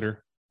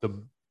Linklater,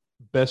 the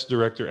best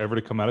director ever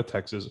to come out of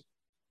Texas,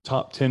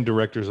 top 10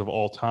 directors of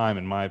all time,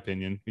 in my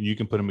opinion. And you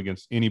can put him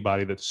against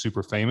anybody that's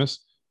super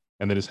famous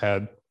and that has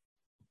had,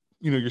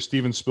 you know, your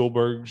Steven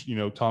Spielberg, you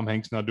know, Tom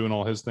Hanks now doing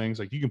all his things.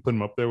 Like, you can put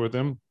him up there with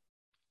him.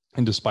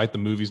 And despite the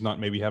movies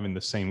not maybe having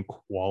the same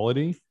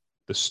quality,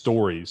 the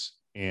stories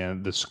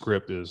and the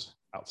script is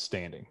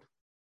outstanding.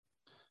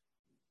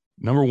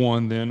 Number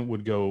 1 then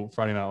would go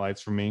Friday Night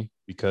Lights for me,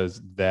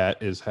 because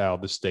that is how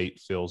the state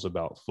feels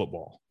about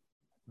football.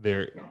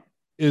 There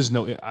is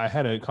no. I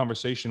had a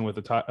conversation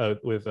with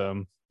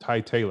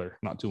Ty Taylor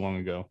not too long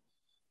ago,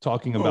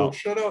 talking about.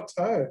 Shout out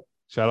Ty.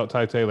 Shout out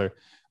Ty Taylor.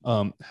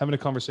 Having a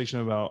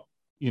conversation about,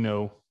 you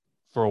know,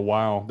 for a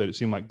while that it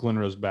seemed like Glen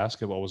Rose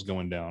basketball was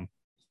going down.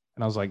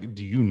 And I was like,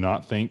 do you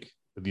not think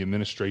that the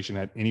administration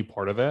had any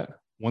part of that?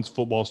 Once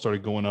football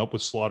started going up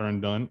with Slaughter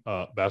and Dunn,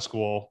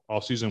 basketball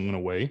offseason went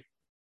away.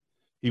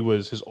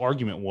 His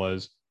argument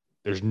was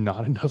there's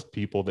not enough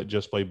people that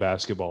just play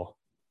basketball.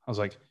 I was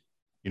like,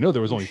 you know,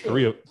 there was only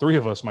three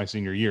of us my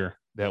senior year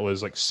that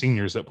was like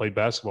seniors that played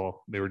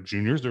basketball. They were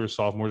juniors, they were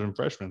sophomores and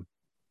freshmen.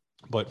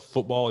 But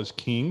football is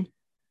king.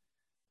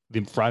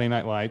 The Friday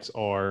Night Lights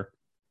are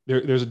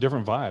there's a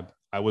different vibe.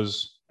 I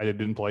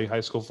didn't play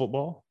high school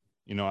football.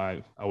 You know,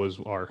 I was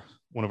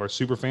one of our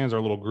super fans,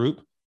 our little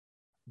group.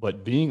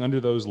 But being under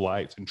those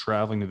lights and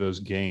traveling to those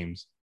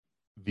games,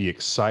 the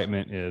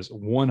excitement is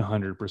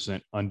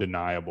 100%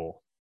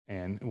 undeniable.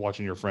 And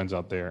watching your friends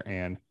out there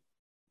and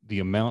the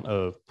amount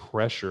of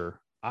pressure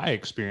I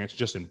experienced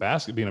just in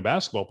being a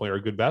basketball player,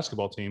 a good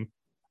basketball team,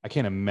 I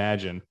can't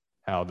imagine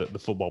how the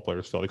football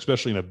players felt,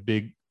 especially in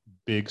a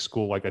big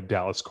school like a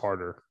Dallas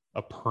Carter,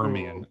 a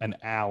Permian, an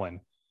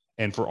Allen.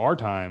 And for our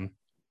time,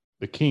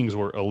 the Kings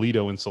were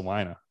Aledo and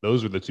Salina.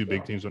 Those were the 2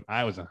 big teams when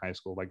I was in high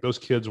school. Like, those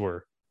kids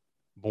were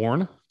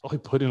born, probably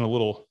put in a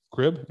little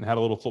crib and had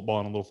a little football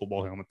and a little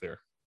football helmet there.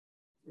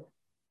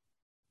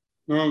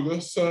 No,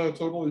 that's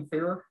totally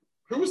fair.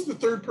 Who was the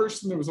third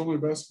person that was only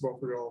basketball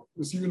for y'all? It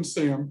was you and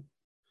Sam.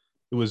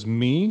 It was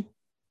me,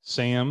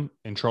 Sam,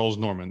 and Charles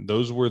Norman.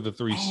 Those were the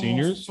 3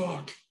 seniors.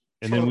 Fuck.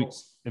 And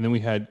then we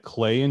had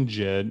Clay and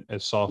Jed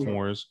as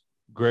sophomores.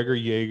 Yeah. Gregor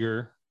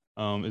Yeager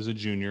is a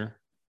junior.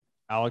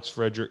 Alex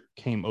Frederick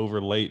came over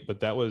late,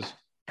 but that was,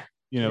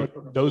 you know,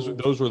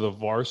 those were the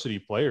varsity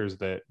players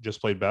that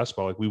just played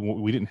basketball. Like,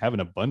 we didn't have an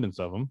abundance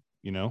of them,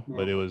 you know,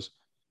 but there was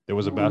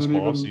a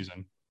basketball off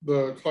season.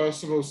 The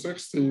class of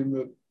 06 team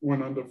that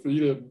went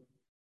undefeated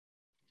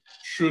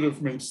should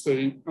have made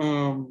state.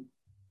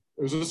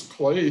 It was just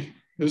Clay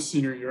his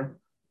senior year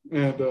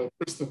and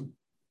Tristan.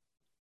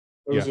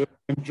 That was it.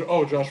 And,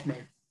 Josh May.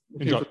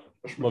 And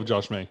love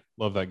Josh May.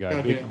 Love that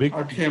guy. Big,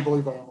 I can't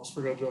believe I almost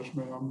forgot Josh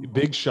May.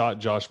 big shot,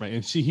 Josh May.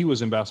 And see, he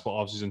was in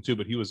basketball offseason too,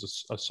 but he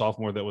was a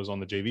sophomore that was on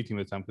the JV team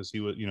at the time because he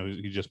was,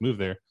 he just moved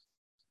there.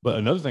 But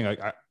another thing,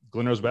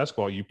 Glen Rose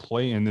basketball, you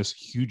play in this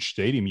huge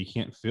stadium, you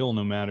can't feel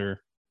no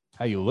matter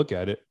how you look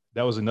at it.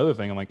 That was another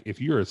thing. I'm like,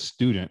 if you're a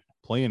student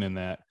playing in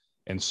that,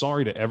 and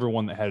sorry to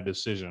everyone that had a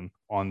decision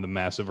on the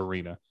massive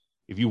arena.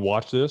 If you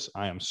watch this,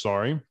 I am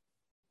sorry,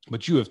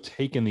 but you have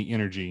taken the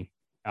energy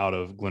out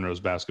of Glen Rose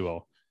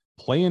basketball.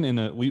 Playing in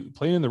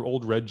their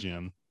old red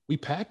gym, we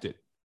packed it.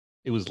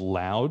 It was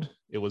loud.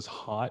 It was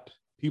hot.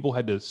 People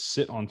had to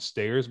sit on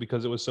stairs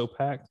because it was so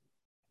packed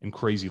and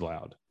crazy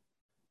loud.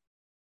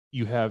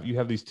 You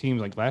have these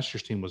teams, like last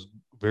year's team was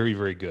very,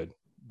 very good.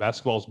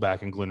 Basketball's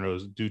back in Glen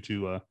Rose due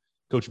to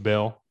Coach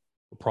Bell,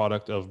 a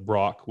product of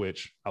Brock,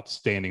 which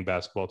outstanding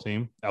basketball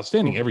team,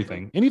 outstanding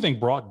everything. Anything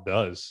Brock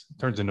does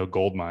turns into a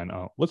gold mine.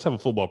 Let's have a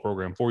football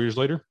program. 4 years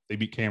later, they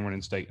beat Cameron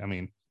and State. I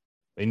mean,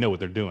 they know what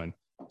they're doing.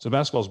 So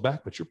basketball's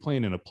back, but you're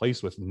playing in a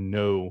place with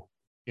no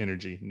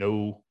energy,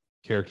 no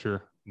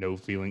character, no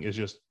feeling. It's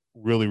just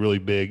really, really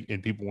big,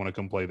 and people want to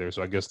come play there.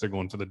 So I guess they're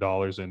going for the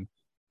dollars, and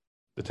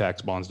the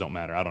tax bonds don't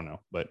matter. I don't know,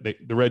 but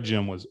the red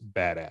gym was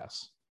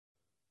badass.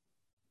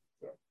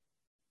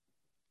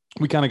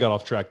 We kind of got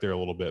off track there a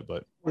little bit,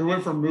 but we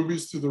went from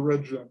movies to the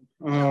red gym.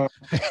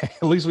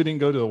 At least we didn't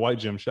go to the white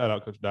gym. Shout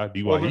out, Coach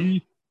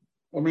DYE.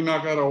 Let me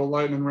knock out a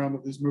lightning round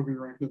of these movie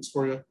rankings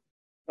for you.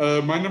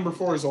 My number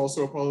 4 is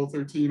also Apollo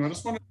 13. I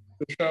just wanted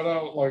to shout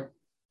out,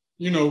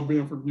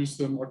 being from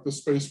Houston, the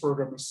space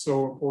program is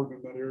so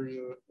important in that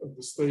area of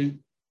the state.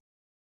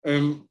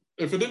 And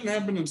if it didn't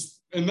happen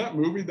in that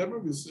movie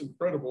is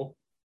incredible.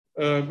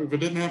 If it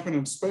didn't happen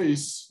in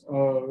space,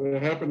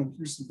 it happened in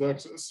Houston,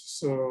 Texas.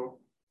 So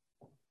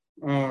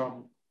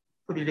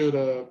pretty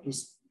good,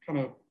 just kind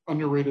of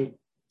underrated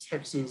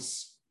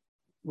Texas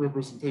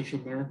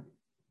representation there.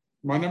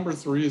 My number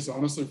 3 is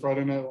honestly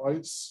Friday Night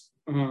Lights.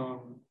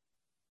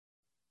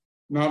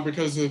 Not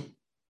because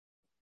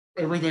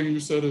everything you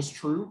said is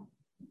true.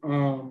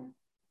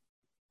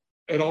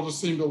 It all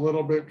just seemed a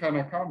little bit kind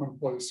of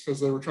commonplace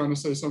because they were trying to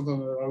say something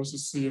that I was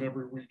just seeing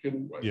every week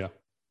anyway. Yeah.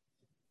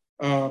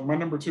 My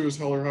number 2 is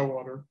Hell or High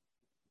Water.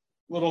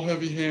 A little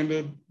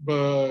heavy-handed,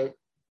 but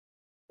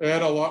it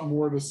had a lot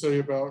more to say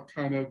about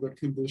kind of the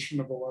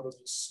condition of a lot of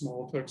these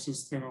small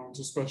Texas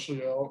towns,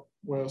 especially out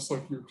west,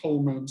 like your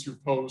Colemans, your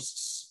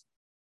Posts,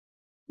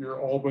 your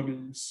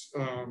Albanys,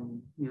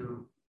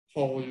 your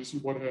Hollies,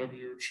 what have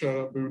you. Shout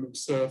out Boone and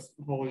Seth,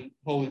 Holly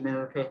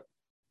America.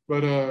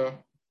 But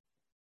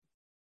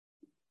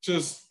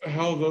just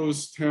how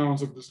those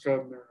towns have just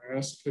gotten their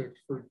ass kicked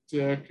for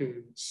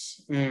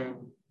decades, and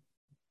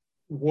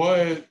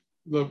what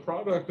the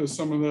product of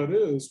some of that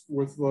is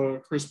with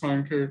the Chris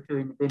Pine character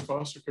and the Ben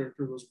Foster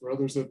character, those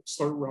brothers that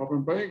start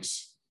robbing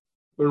banks.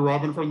 They're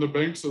robbing from the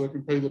bank so they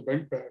can pay the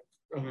bank back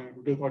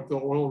and get the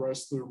oil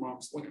rights to their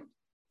mom's land.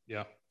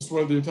 Yeah. That's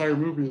what the entire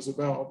movie is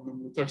about. And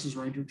then the Texas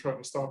Ranger trying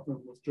to stop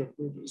them with Jeff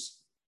Bridges.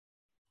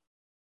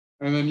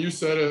 And then you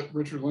said it,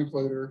 Richard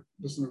Linklater,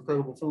 just an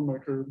incredible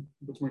filmmaker,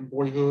 between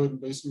Boyhood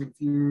and Dazed and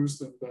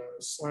Confused and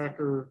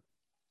Slacker,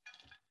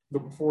 the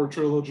Before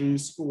trilogy,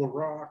 School of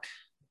Rock.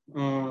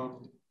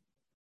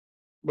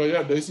 But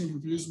yeah, Dazed and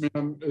Confused,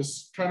 man,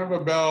 is kind of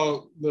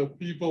about the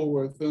people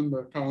within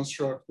the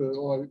construct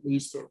that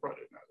leads to a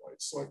Friday Night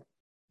Lights.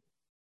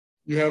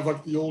 You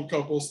have the old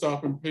couple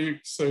stopping Pink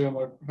saying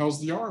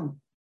how's the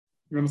arm?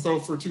 You're going to throw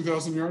for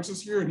 2,000 yards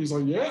this year? And he's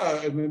like,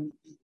 yeah. And then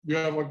you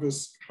have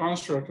this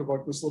construct of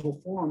this little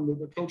form that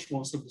the coach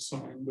wants him to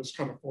sign that's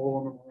kind of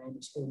following him around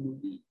this whole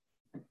movie.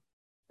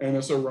 And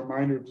it's a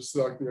reminder of just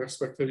the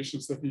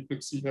expectations that he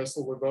thinks he has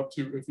to live up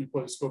to if he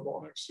plays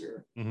football next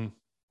year. Mm-hmm.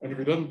 And if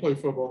he doesn't play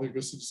football, he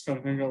gets to just kind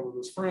of hang out with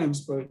his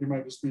friends, but he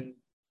might just be,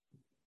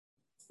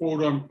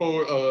 quote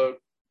unquote,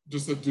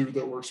 just a dude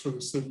that works for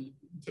the city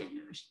in 10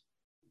 years.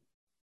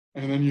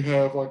 And then you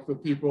have the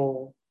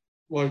people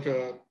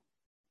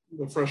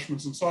the freshmen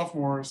and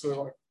sophomores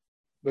that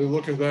they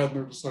look at that and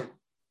they're just all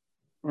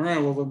right,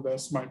 well then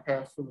that's my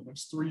path for the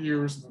next 3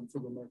 years and then for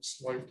the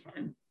next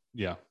lifetime.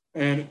 Yeah.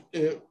 And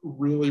it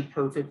really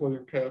perfectly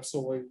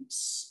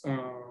encapsulates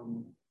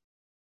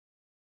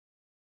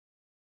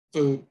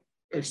the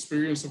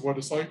experience of what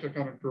it's like to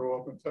kind of grow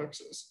up in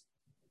Texas.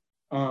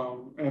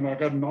 And I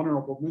got an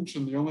honorable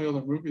mention. The only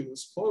other movie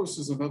that's close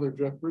is another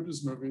Jeff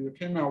Bridges movie. It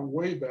came out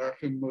way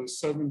back in the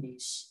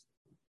 70s.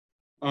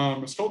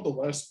 It's called The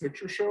Last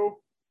Picture Show.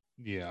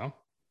 Yeah.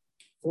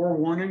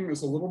 Forewarning,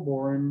 it's a little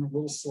boring, a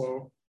little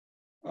slow.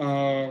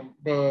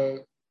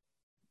 But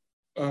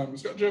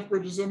it's got Jeff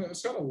Bridges in it.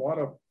 It's got a lot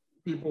of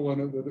people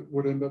in it that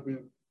would end up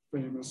being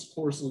famous.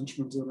 Horace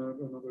Leachman's in it,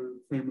 another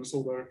famous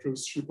old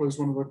actress. She plays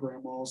one of the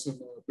grandmas in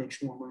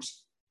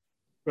Benchwarmers.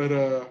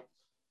 But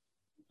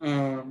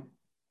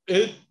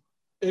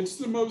it's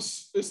the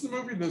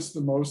movie that's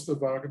the most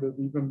evocative,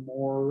 even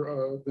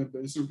more than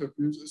Dazed and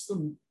Confused. It's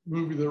the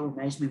movie that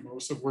reminds me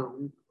most of where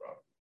we grew up.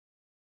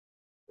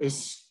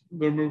 It's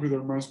the movie that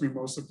reminds me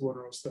most of Glen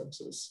Rose,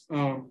 Texas.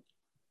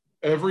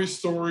 Every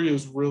story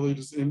is really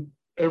just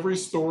every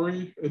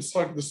story, it's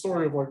like the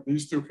story of like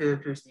these two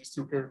characters, these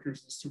two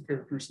characters, these two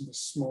characters in this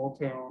small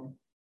town.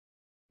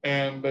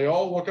 And they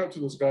all look up to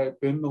this guy,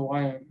 Ben the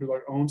Lion, who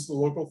like owns the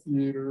local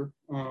theater,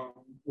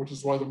 which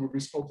is why the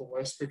movie's called The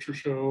Last Picture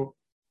Show.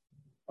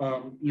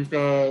 You've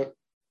got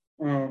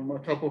a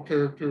couple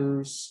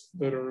characters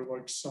that are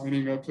like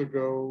signing up to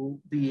go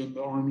be in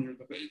the Army or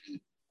the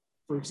Navy,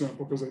 for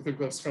example, because I think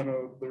that's kind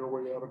of their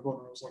way out of Glen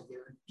Rose, like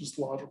they're just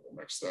logical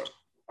next step.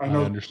 I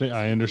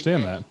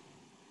understand that.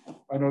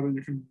 I know that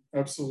you can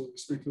absolutely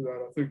speak to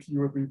that. I think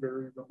you would be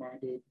very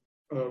reminded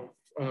of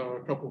a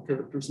couple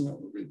characters in that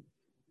movie.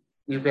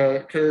 You've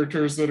got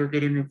characters that are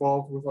getting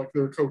involved with like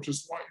their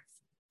coach's wife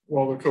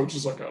while the coach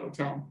is like out of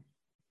town.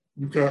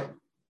 You've got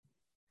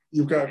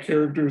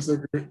characters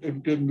that are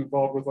getting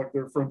involved with like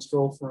their friend's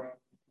girlfriend,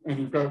 and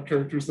you've got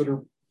characters that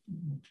are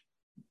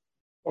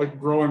like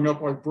growing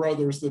up like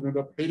brothers that end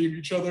up hating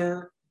each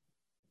other,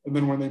 and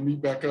then when they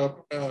meet back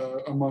up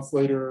a month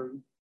later,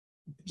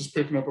 just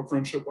picking up a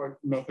friendship like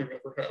nothing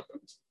ever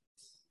happened.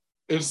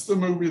 It's the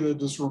movie that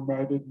just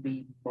reminded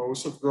me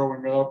most of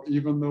growing up,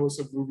 even though it's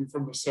a movie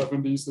from the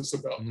 70s that's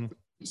about the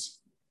 50s.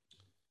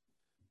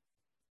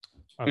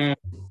 I'm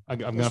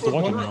going to have to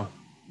watch it now.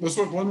 That's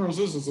what Glen Rose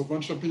is. It's a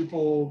bunch of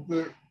people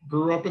that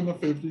grew up in the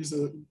 50s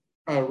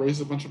that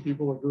raised a bunch of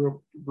people that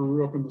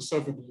grew up in the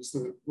 70s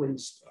that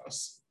raised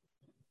us.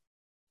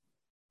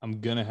 I'm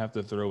going to have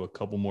to throw a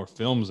couple more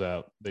films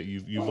out that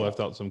you've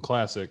left out some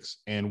classics,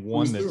 and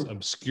one that's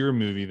obscure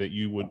movie that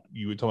you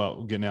would talk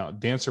about getting out.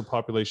 Dancer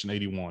Population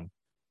 81.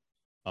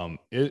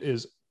 It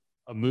is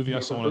a movie I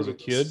saw when I was a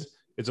kid.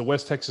 It's a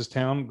West Texas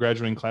town,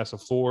 graduating class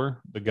of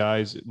 4. The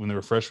guys, when they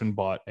were freshmen,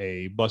 bought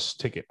a bus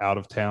ticket out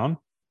of town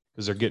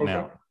because they're getting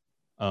out.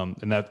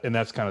 And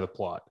that's kind of the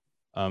plot.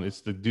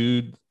 It's the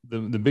dude, the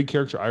big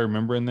character I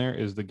remember in there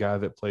is the guy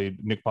that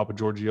played Nick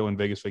Papagiorgio in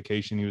Vegas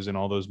Vacation. He was in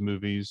all those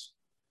movies.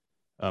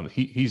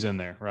 He's in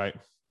there, right?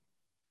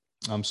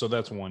 So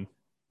that's one.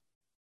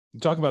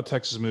 You talk about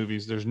Texas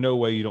movies, there's no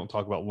way you don't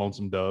talk about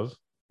Lonesome Dove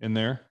in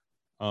there.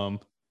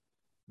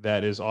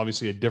 That is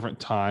obviously a different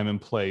time and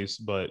place,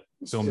 but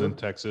filmed in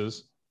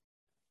Texas.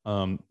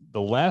 The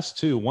last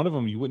two, one of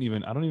them you wouldn't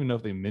even, I don't even know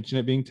if they mention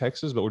it being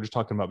Texas, but we're just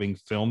talking about being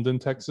filmed in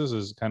Texas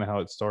is kind of how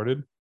it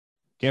started.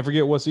 Can't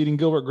forget What's Eating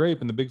Gilbert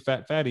Grape and the big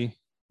fat fatty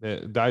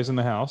that dies in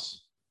the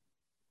house.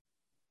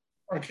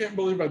 I can't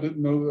believe I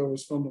didn't know that it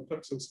was filmed in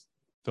Texas.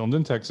 Filmed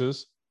in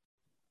Texas.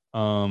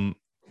 Two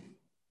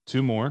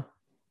more.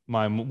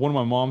 One of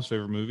my mom's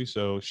favorite movies,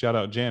 so shout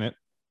out Janet.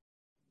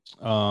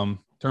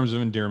 Terms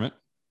of Endearment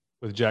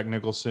with Jack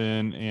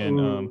Nicholson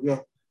and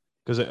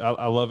because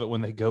I love it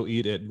when they go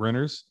eat at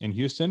Brenner's in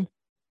Houston.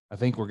 I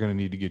think we're going to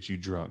need to get you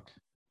drunk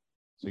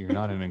so you're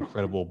not an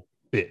incredible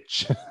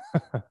bitch.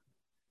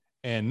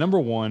 And number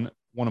one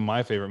of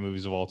my favorite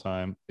movies of all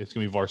time, it's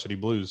going to be Varsity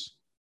Blues.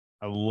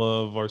 I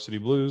love Varsity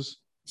Blues.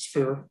 It's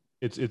fair.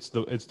 It's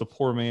the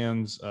poor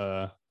man's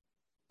Friday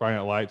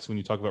Night Lights when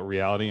you talk about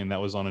reality, and that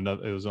was on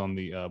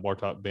the Bar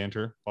Top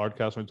Banter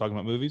podcast when we're talking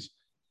about movies.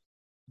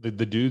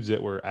 The dudes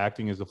that were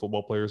acting as the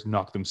football players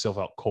knocked themselves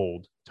out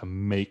cold to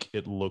make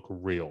it look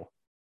real.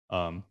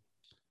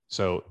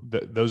 So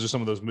those are some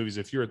of those movies.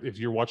 If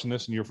you're watching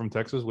this and you're from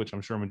Texas, which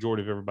I'm sure a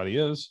majority of everybody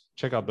is,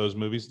 check out those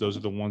movies. Those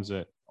are the ones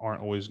that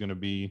aren't always going to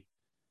be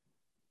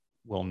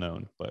well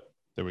known, but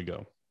there we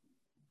go.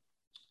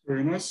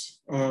 Very nice.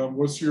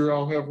 What's your?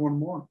 I'll have one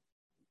more.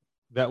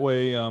 That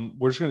way,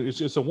 we're just gonna.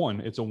 It's a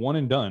one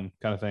and done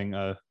kind of thing.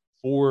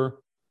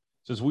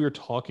 Since we are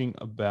talking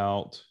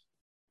about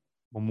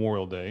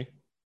Memorial Day,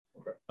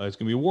 it's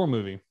gonna be a war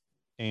movie,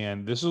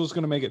 and this is what's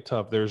gonna make it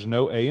tough. There's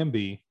no A and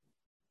B.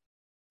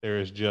 There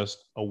is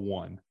just a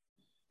one.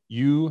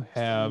 You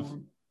have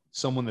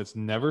someone that's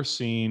never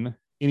seen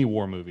any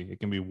war movie. It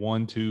can be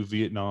 1, 2,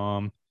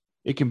 Vietnam.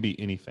 It can be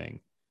anything,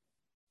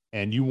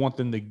 and you want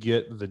them to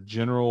get the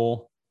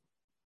general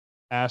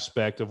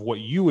aspect of what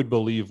you would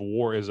believe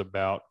war is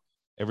about,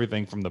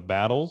 everything from the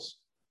battles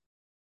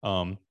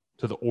to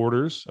the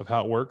orders of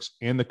how it works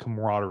and the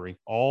camaraderie,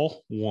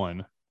 all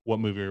one.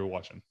 What movie are you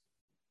watching?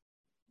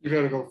 You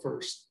got to go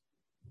first.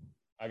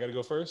 I got to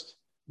go first?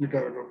 You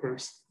got to go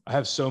first. I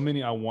have so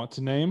many I want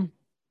to name,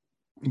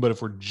 but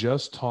if we're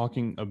just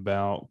talking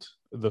about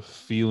the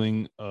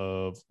feeling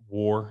of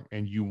war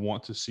and you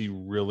want to see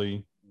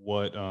really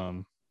what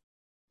the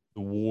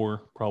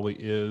war probably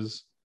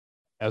is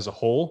as a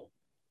whole,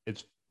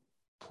 it's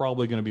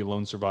probably going to be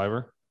Lone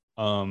Survivor.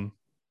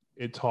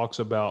 It talks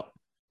about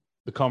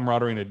the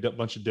camaraderie in a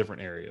bunch of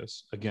different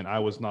areas. Again, I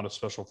was not a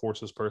special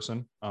forces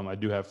person. I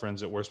do have friends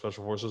that were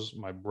special forces.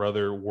 My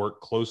brother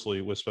worked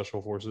closely with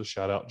special forces.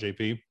 Shout out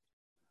JP.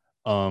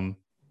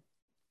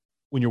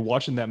 When you're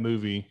watching that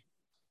movie,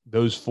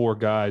 those 4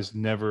 guys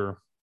never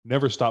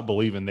stopped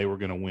believing they were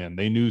going to win.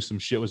 They knew some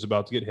shit was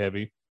about to get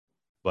heavy,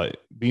 but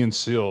being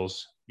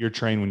SEALs, you're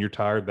trained when you're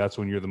tired. That's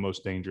when you're the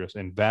most dangerous,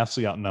 and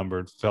vastly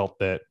outnumbered felt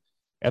that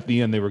at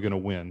the end they were going to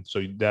win.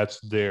 So that's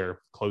their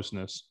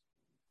closeness.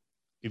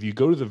 If you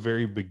go to the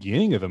very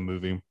beginning of the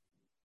movie,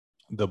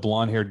 the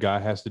blonde-haired guy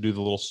has to do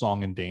the little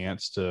song and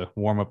dance to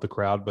warm up the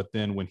crowd, but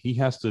then when he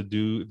has to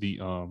do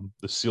the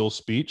SEAL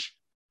speech,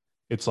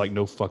 it's like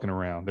no fucking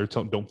around. They're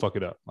don't fuck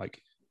it up.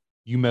 Like,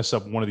 you mess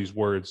up one of these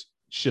words,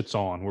 shit's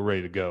on. We're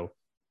ready to go.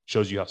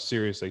 Shows you how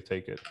serious they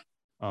take it.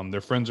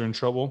 Their friends are in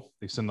trouble.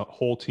 They send the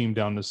whole team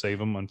down to save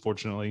them.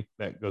 Unfortunately,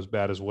 that goes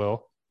bad as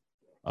well.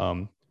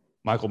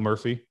 Michael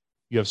Murphy.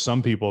 You have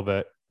some people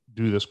that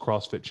do this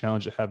CrossFit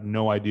challenge that have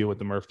no idea what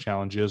the Murph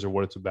challenge is or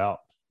what it's about.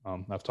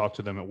 I've talked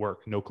to them at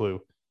work, no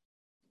clue.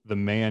 The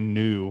man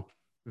knew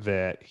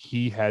that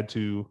he had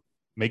to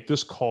make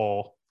this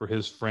call for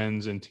his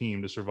friends and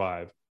team to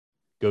survive.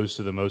 Goes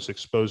to the most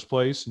exposed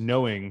place,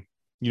 knowing,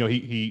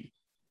 he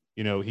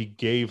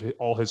gave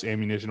all his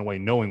ammunition away,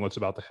 knowing what's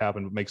about to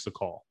happen, but makes the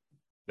call.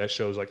 That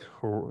shows like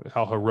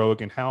how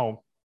heroic and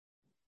how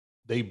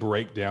they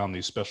break down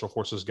these special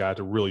forces guys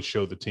to really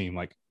show the team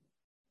like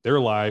their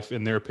life,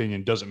 in their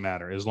opinion, doesn't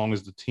matter as long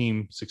as the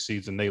team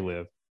succeeds and they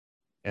live.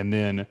 And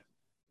then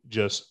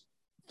just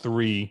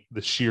 3,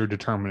 the sheer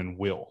determined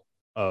will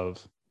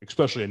of,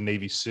 especially a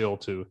Navy SEAL,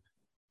 to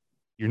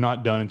you're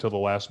not done until the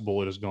last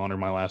bullet is gone or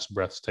my last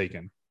breath's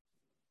taken.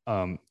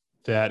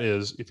 That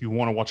is, if you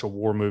want to watch a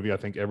war movie, I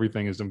think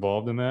everything is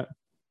involved in that.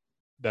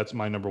 That's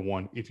my number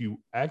one. If you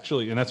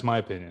actually, and that's my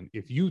opinion,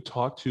 if you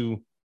talk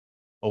to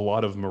a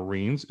lot of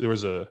Marines, there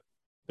was a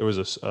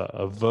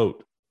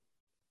vote.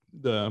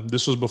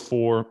 This was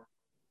before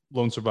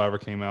Lone Survivor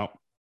came out.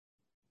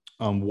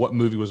 What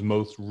movie was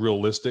most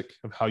realistic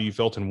of how you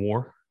felt in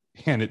war?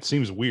 And it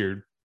seems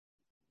weird.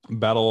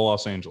 Battle of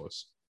Los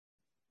Angeles,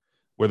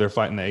 where they're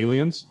fighting the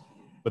aliens,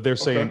 but they're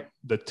saying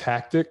the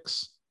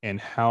tactics and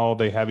how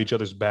they have each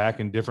other's back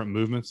and different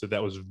movements,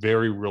 that was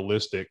very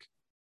realistic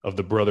of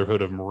the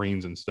Brotherhood of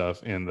Marines and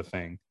stuff in the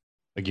thing.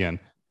 Again,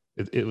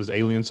 it was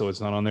Alien, so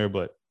it's not on there,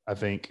 but I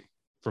think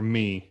for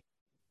me,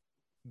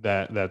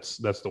 that's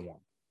the one.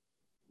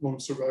 Lone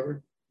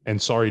Survivor.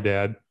 And sorry,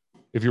 Dad,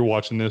 if you're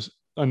watching this,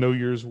 I know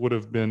yours would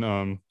have been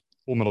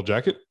Full Metal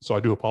Jacket, so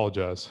I do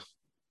apologize.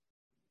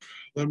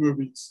 That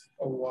movie's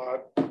a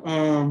lot.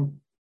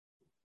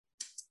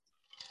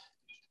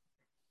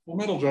 Full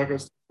Metal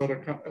Jacket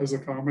as a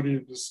comedy,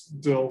 it just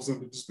delves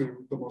into just being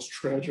the most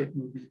tragic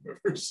movie you've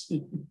ever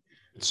seen.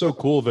 It's so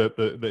cool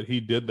that he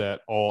did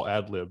that all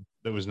ad lib.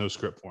 There was no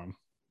script for him.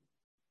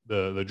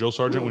 The drill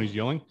sergeant when he's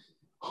yelling,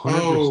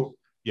 100%,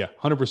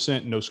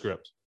 100% no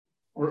script.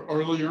 Or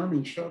Arlie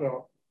Ermy, shout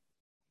out.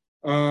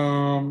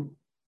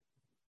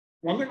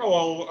 One thing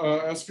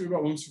I'll ask you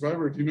about Lone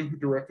Survivor. Do you know who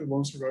directed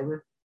Lone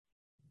Survivor?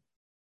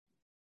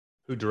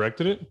 Who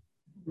directed it?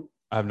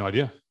 I have no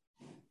idea.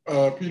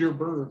 Peter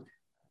Berg.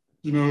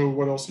 Do you know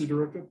what else he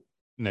directed?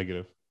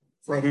 Negative.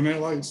 Friday Night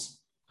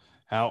Lights.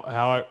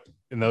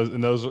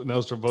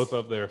 Those are both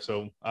up there.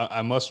 So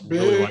I must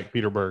really like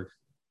Peter Berg.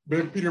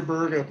 Big Peter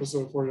Berg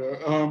episode for you.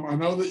 I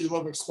know that you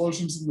love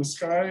explosions in the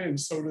sky, and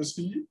so does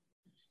he.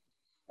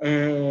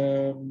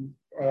 And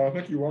I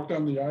think you walked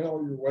down the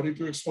aisle. You're wedding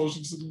to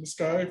explosions in the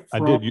sky. I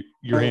did.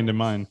 Your hand in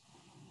mine.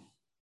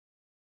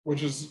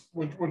 Which was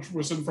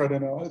in Friday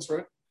Night Lights,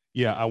 right?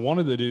 Yeah, I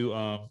wanted to do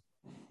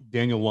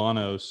Daniel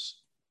Lanos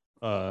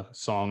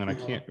song, and I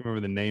can't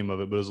remember the name of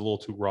it, but it was a little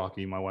too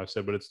rocky, my wife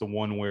said. But it's the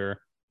one where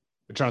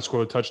they're trying to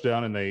score a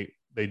touchdown and they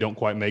don't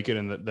quite make it,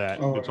 and that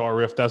guitar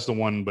riff, that's the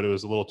one, but it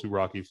was a little too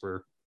rocky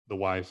for the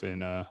wife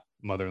and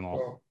mother-in-law.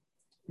 Oh.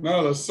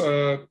 No, that's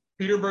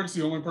Peter Berg's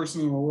the only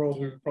person in the world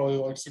who probably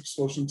likes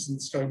explosions in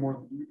the sky more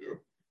than you do.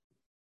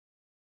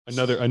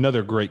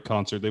 Another great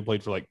concert. They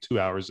played for like 2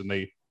 hours, and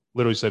they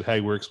literally said,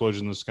 "Hey, we're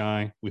explosions in the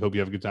sky. We hope you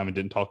have a good time," and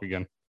didn't talk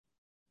again.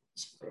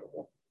 It's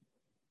incredible.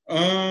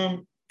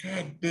 God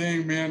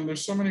dang, man,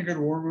 there's so many good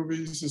war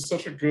movies. It's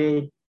such a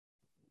good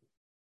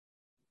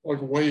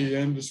way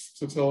in just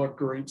to tell a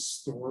great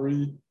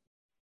story.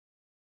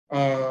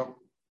 I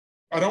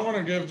don't want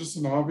to give just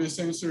an obvious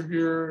answer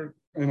here,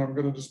 and I'm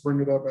going to just bring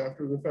it up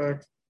after the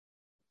fact.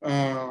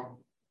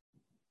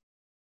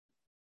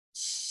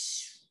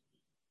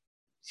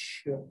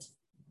 Shit.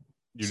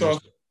 You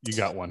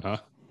got one, huh?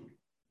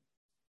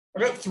 I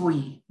got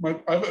 3.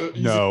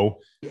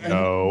 No. I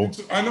know,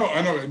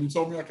 and you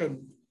told me I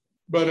couldn't.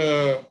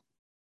 But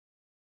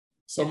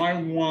so my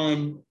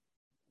one,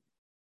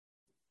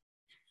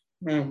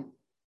 man,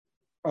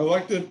 I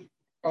liked it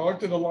a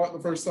lot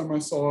the first time I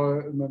saw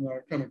it, and then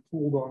I kind of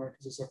cooled on it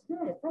because it's like,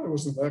 yeah, it probably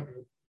wasn't that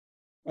good.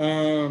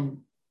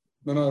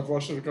 Then I've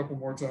watched it a couple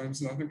more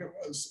times, and I think it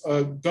was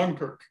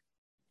Dunkirk.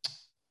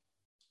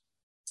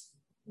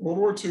 World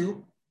War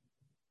II,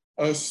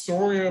 a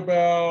story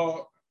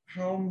about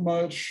how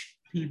much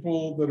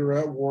people that are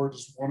at war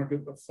just want to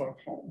get the fuck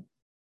home.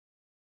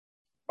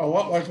 A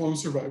lot like Lone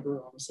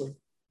Survivor, honestly.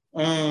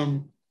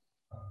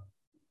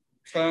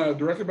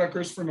 Directed by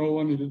Christopher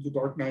Nolan. He did the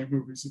Dark Knight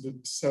movies. He did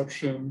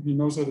Inception. He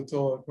knows how to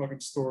tell a fucking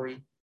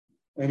story.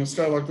 And it's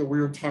got like the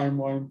weird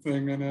timeline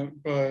thing in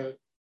it, but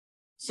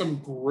some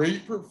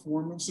great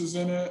performances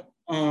in it.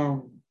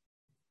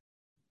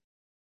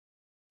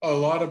 A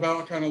lot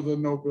about kind of the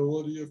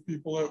nobility of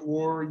people at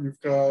war. You've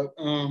got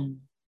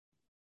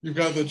you've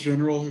got the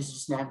general who's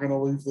just not going to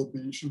leave the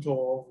beach until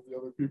all of the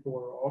other people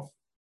are off.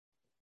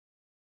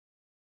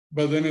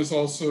 But then it's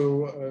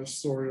also a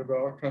story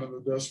about kind of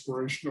the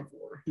desperation of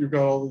war. You've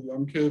got all the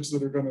young kids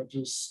that are going to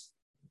just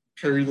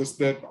carry this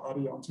dead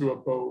body onto a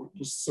boat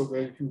just so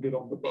they can get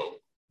on the boat.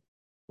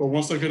 But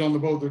once they get on the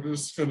boat, they're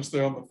just going to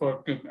stay on the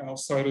fucking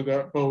outside of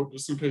that boat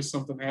just in case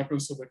something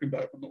happens so they can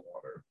dive in the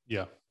water.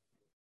 Yeah.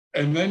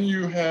 And then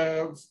you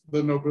have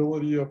the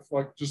nobility of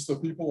like just the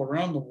people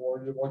around the war.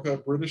 You have like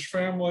that British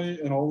family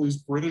and all these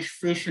British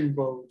fishing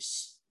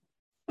boats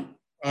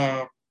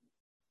going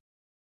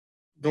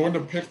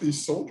to pick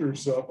these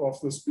soldiers up off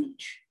this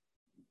beach.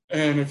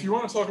 And if you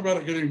want to talk about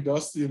it getting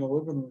dusty in the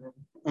living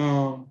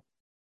room,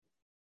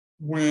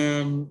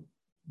 when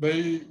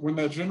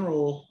that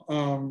general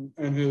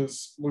and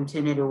his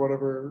lieutenant or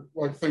whatever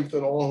like think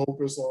that all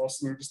hope is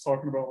lost, and they're just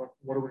talking about like,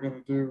 what are we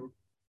going to do?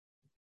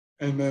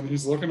 And then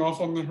he's looking off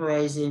on the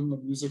horizon, the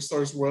music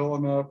starts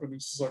welling up, and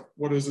he's just like,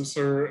 what is it,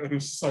 sir? And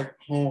it's just like,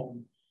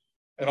 home.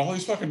 And all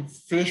these fucking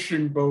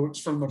fishing boats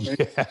from the main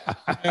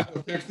had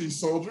to pick these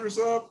soldiers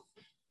up.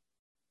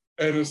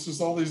 And it's just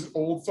all these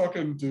old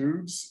fucking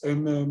dudes.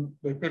 And then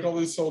they pick all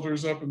these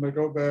soldiers up and they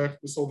go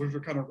back. The soldiers are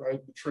kind of riding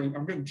the train.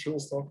 I'm getting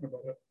chills talking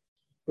about it.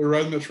 They're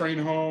riding the train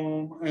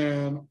home,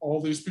 and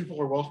all these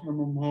people are welcoming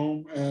them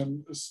home.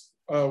 And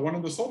one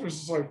of the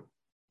soldiers is like,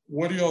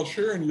 what are y'all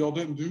cheering? Y'all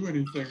didn't do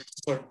anything.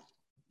 It's like,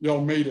 y'all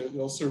made it.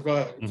 Y'all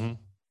survived.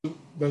 Mm-hmm.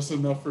 That's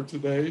enough for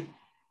today.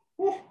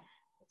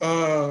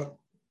 I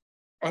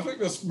think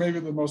that's maybe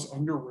the most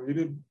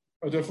underrated,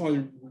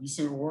 definitely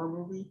recent war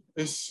movie.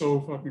 It's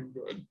so fucking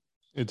good.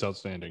 It's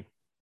outstanding.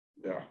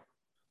 Yeah.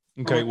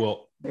 Okay,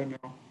 well,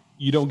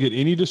 you don't get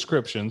any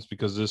descriptions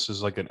because this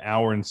is like an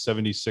hour and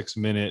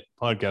 76-minute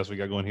podcast we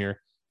got going here.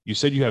 You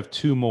said you have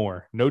two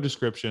more. No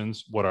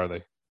descriptions. What are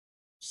they?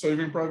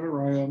 Saving Private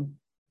Ryan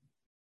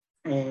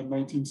and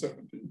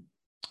 1917.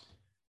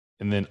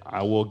 And then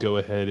I will go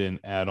ahead and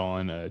add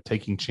on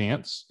Taking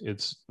Chance.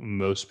 It's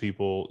most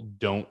people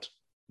don't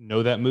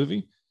know that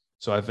movie.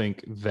 So I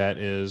think that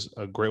is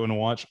a great one to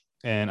watch.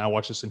 And I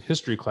watched this in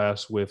history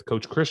class with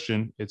Coach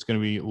Christian. It's going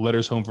to be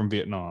Letters Home from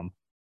Vietnam.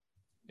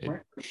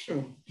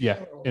 Yeah.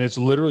 And it's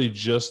literally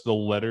just the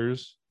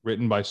letters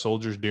written by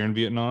soldiers during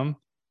Vietnam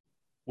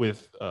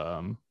with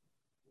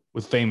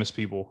famous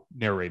people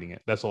narrating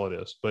it. That's all it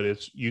is. But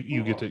it's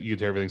you get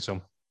to everything. So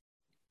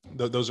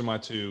those are my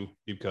two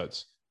deep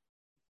cuts.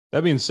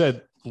 That being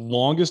said,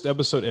 longest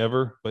episode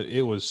ever, but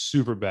it was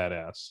super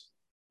badass.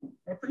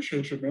 I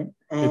appreciate you, man.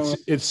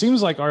 It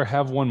seems like our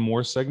have one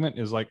more segment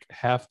is like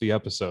half the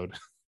episode.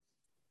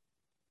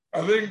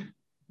 I think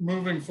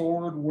moving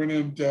forward, when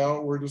in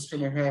doubt, we're just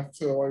going to have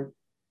to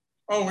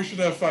we should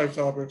have 5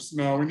 topics.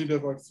 No, we need to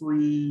have like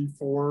 3,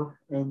 4,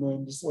 and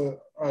then just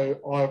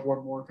I'll have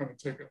one more kind of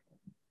take it.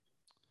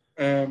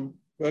 And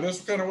that is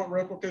kind of what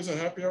replicates a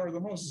happy hour the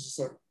most. It's just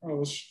like,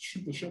 let's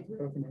shoot the shit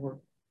for half an hour.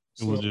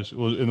 So,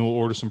 we'll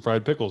order some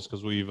fried pickles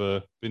because we've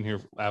been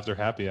here after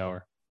happy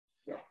hour.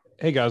 Yeah.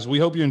 Hey guys, we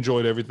hope you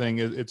enjoyed everything.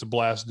 It's a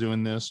blast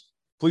doing this.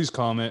 Please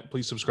comment,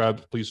 please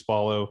subscribe, please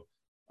follow.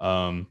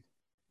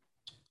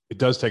 It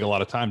does take a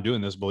lot of time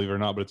doing this, believe it or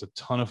not, but it's a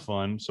ton of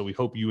fun. So we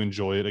hope you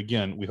enjoy it.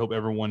 Again, we hope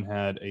everyone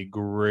had a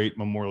great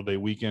Memorial Day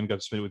weekend, got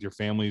to spend it with your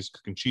families,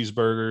 cooking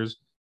cheeseburgers,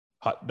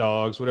 hot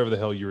dogs, whatever the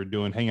hell you were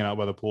doing, hanging out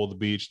by the pool, the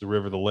beach, the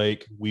river, the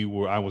lake.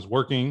 I was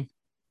working.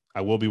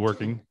 I will be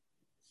working.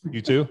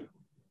 You too?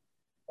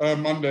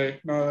 Monday,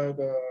 not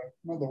the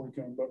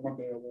weekend, but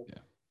Monday I will. Yeah.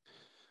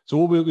 So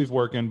we'll be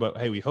working, but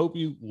hey, we hope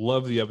you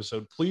love the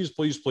episode. Please,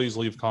 please, please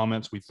leave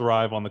comments. We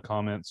thrive on the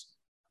comments.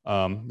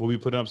 We'll be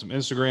putting up some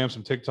Instagram,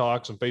 some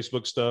TikTok, some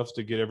Facebook stuff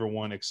to get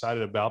everyone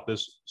excited about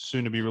this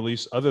soon to be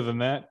released. Other than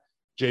that,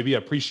 JB, I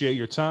appreciate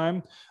your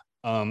time.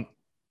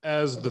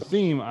 As the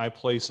theme, I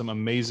play some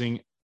amazing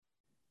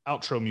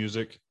outro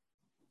music.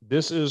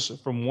 This is a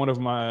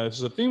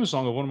theme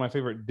song of one of my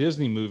favorite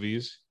Disney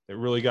movies. It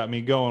really got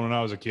me going when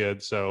I was a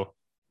kid. So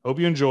hope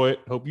you enjoy it.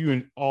 Hope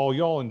you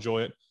y'all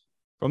enjoy it.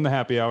 From the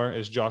happy hour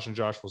is Josh and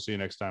Josh. We'll see you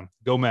next time.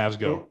 Go Mavs,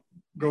 go.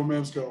 Go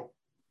Mavs, go.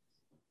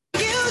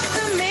 You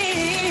to me.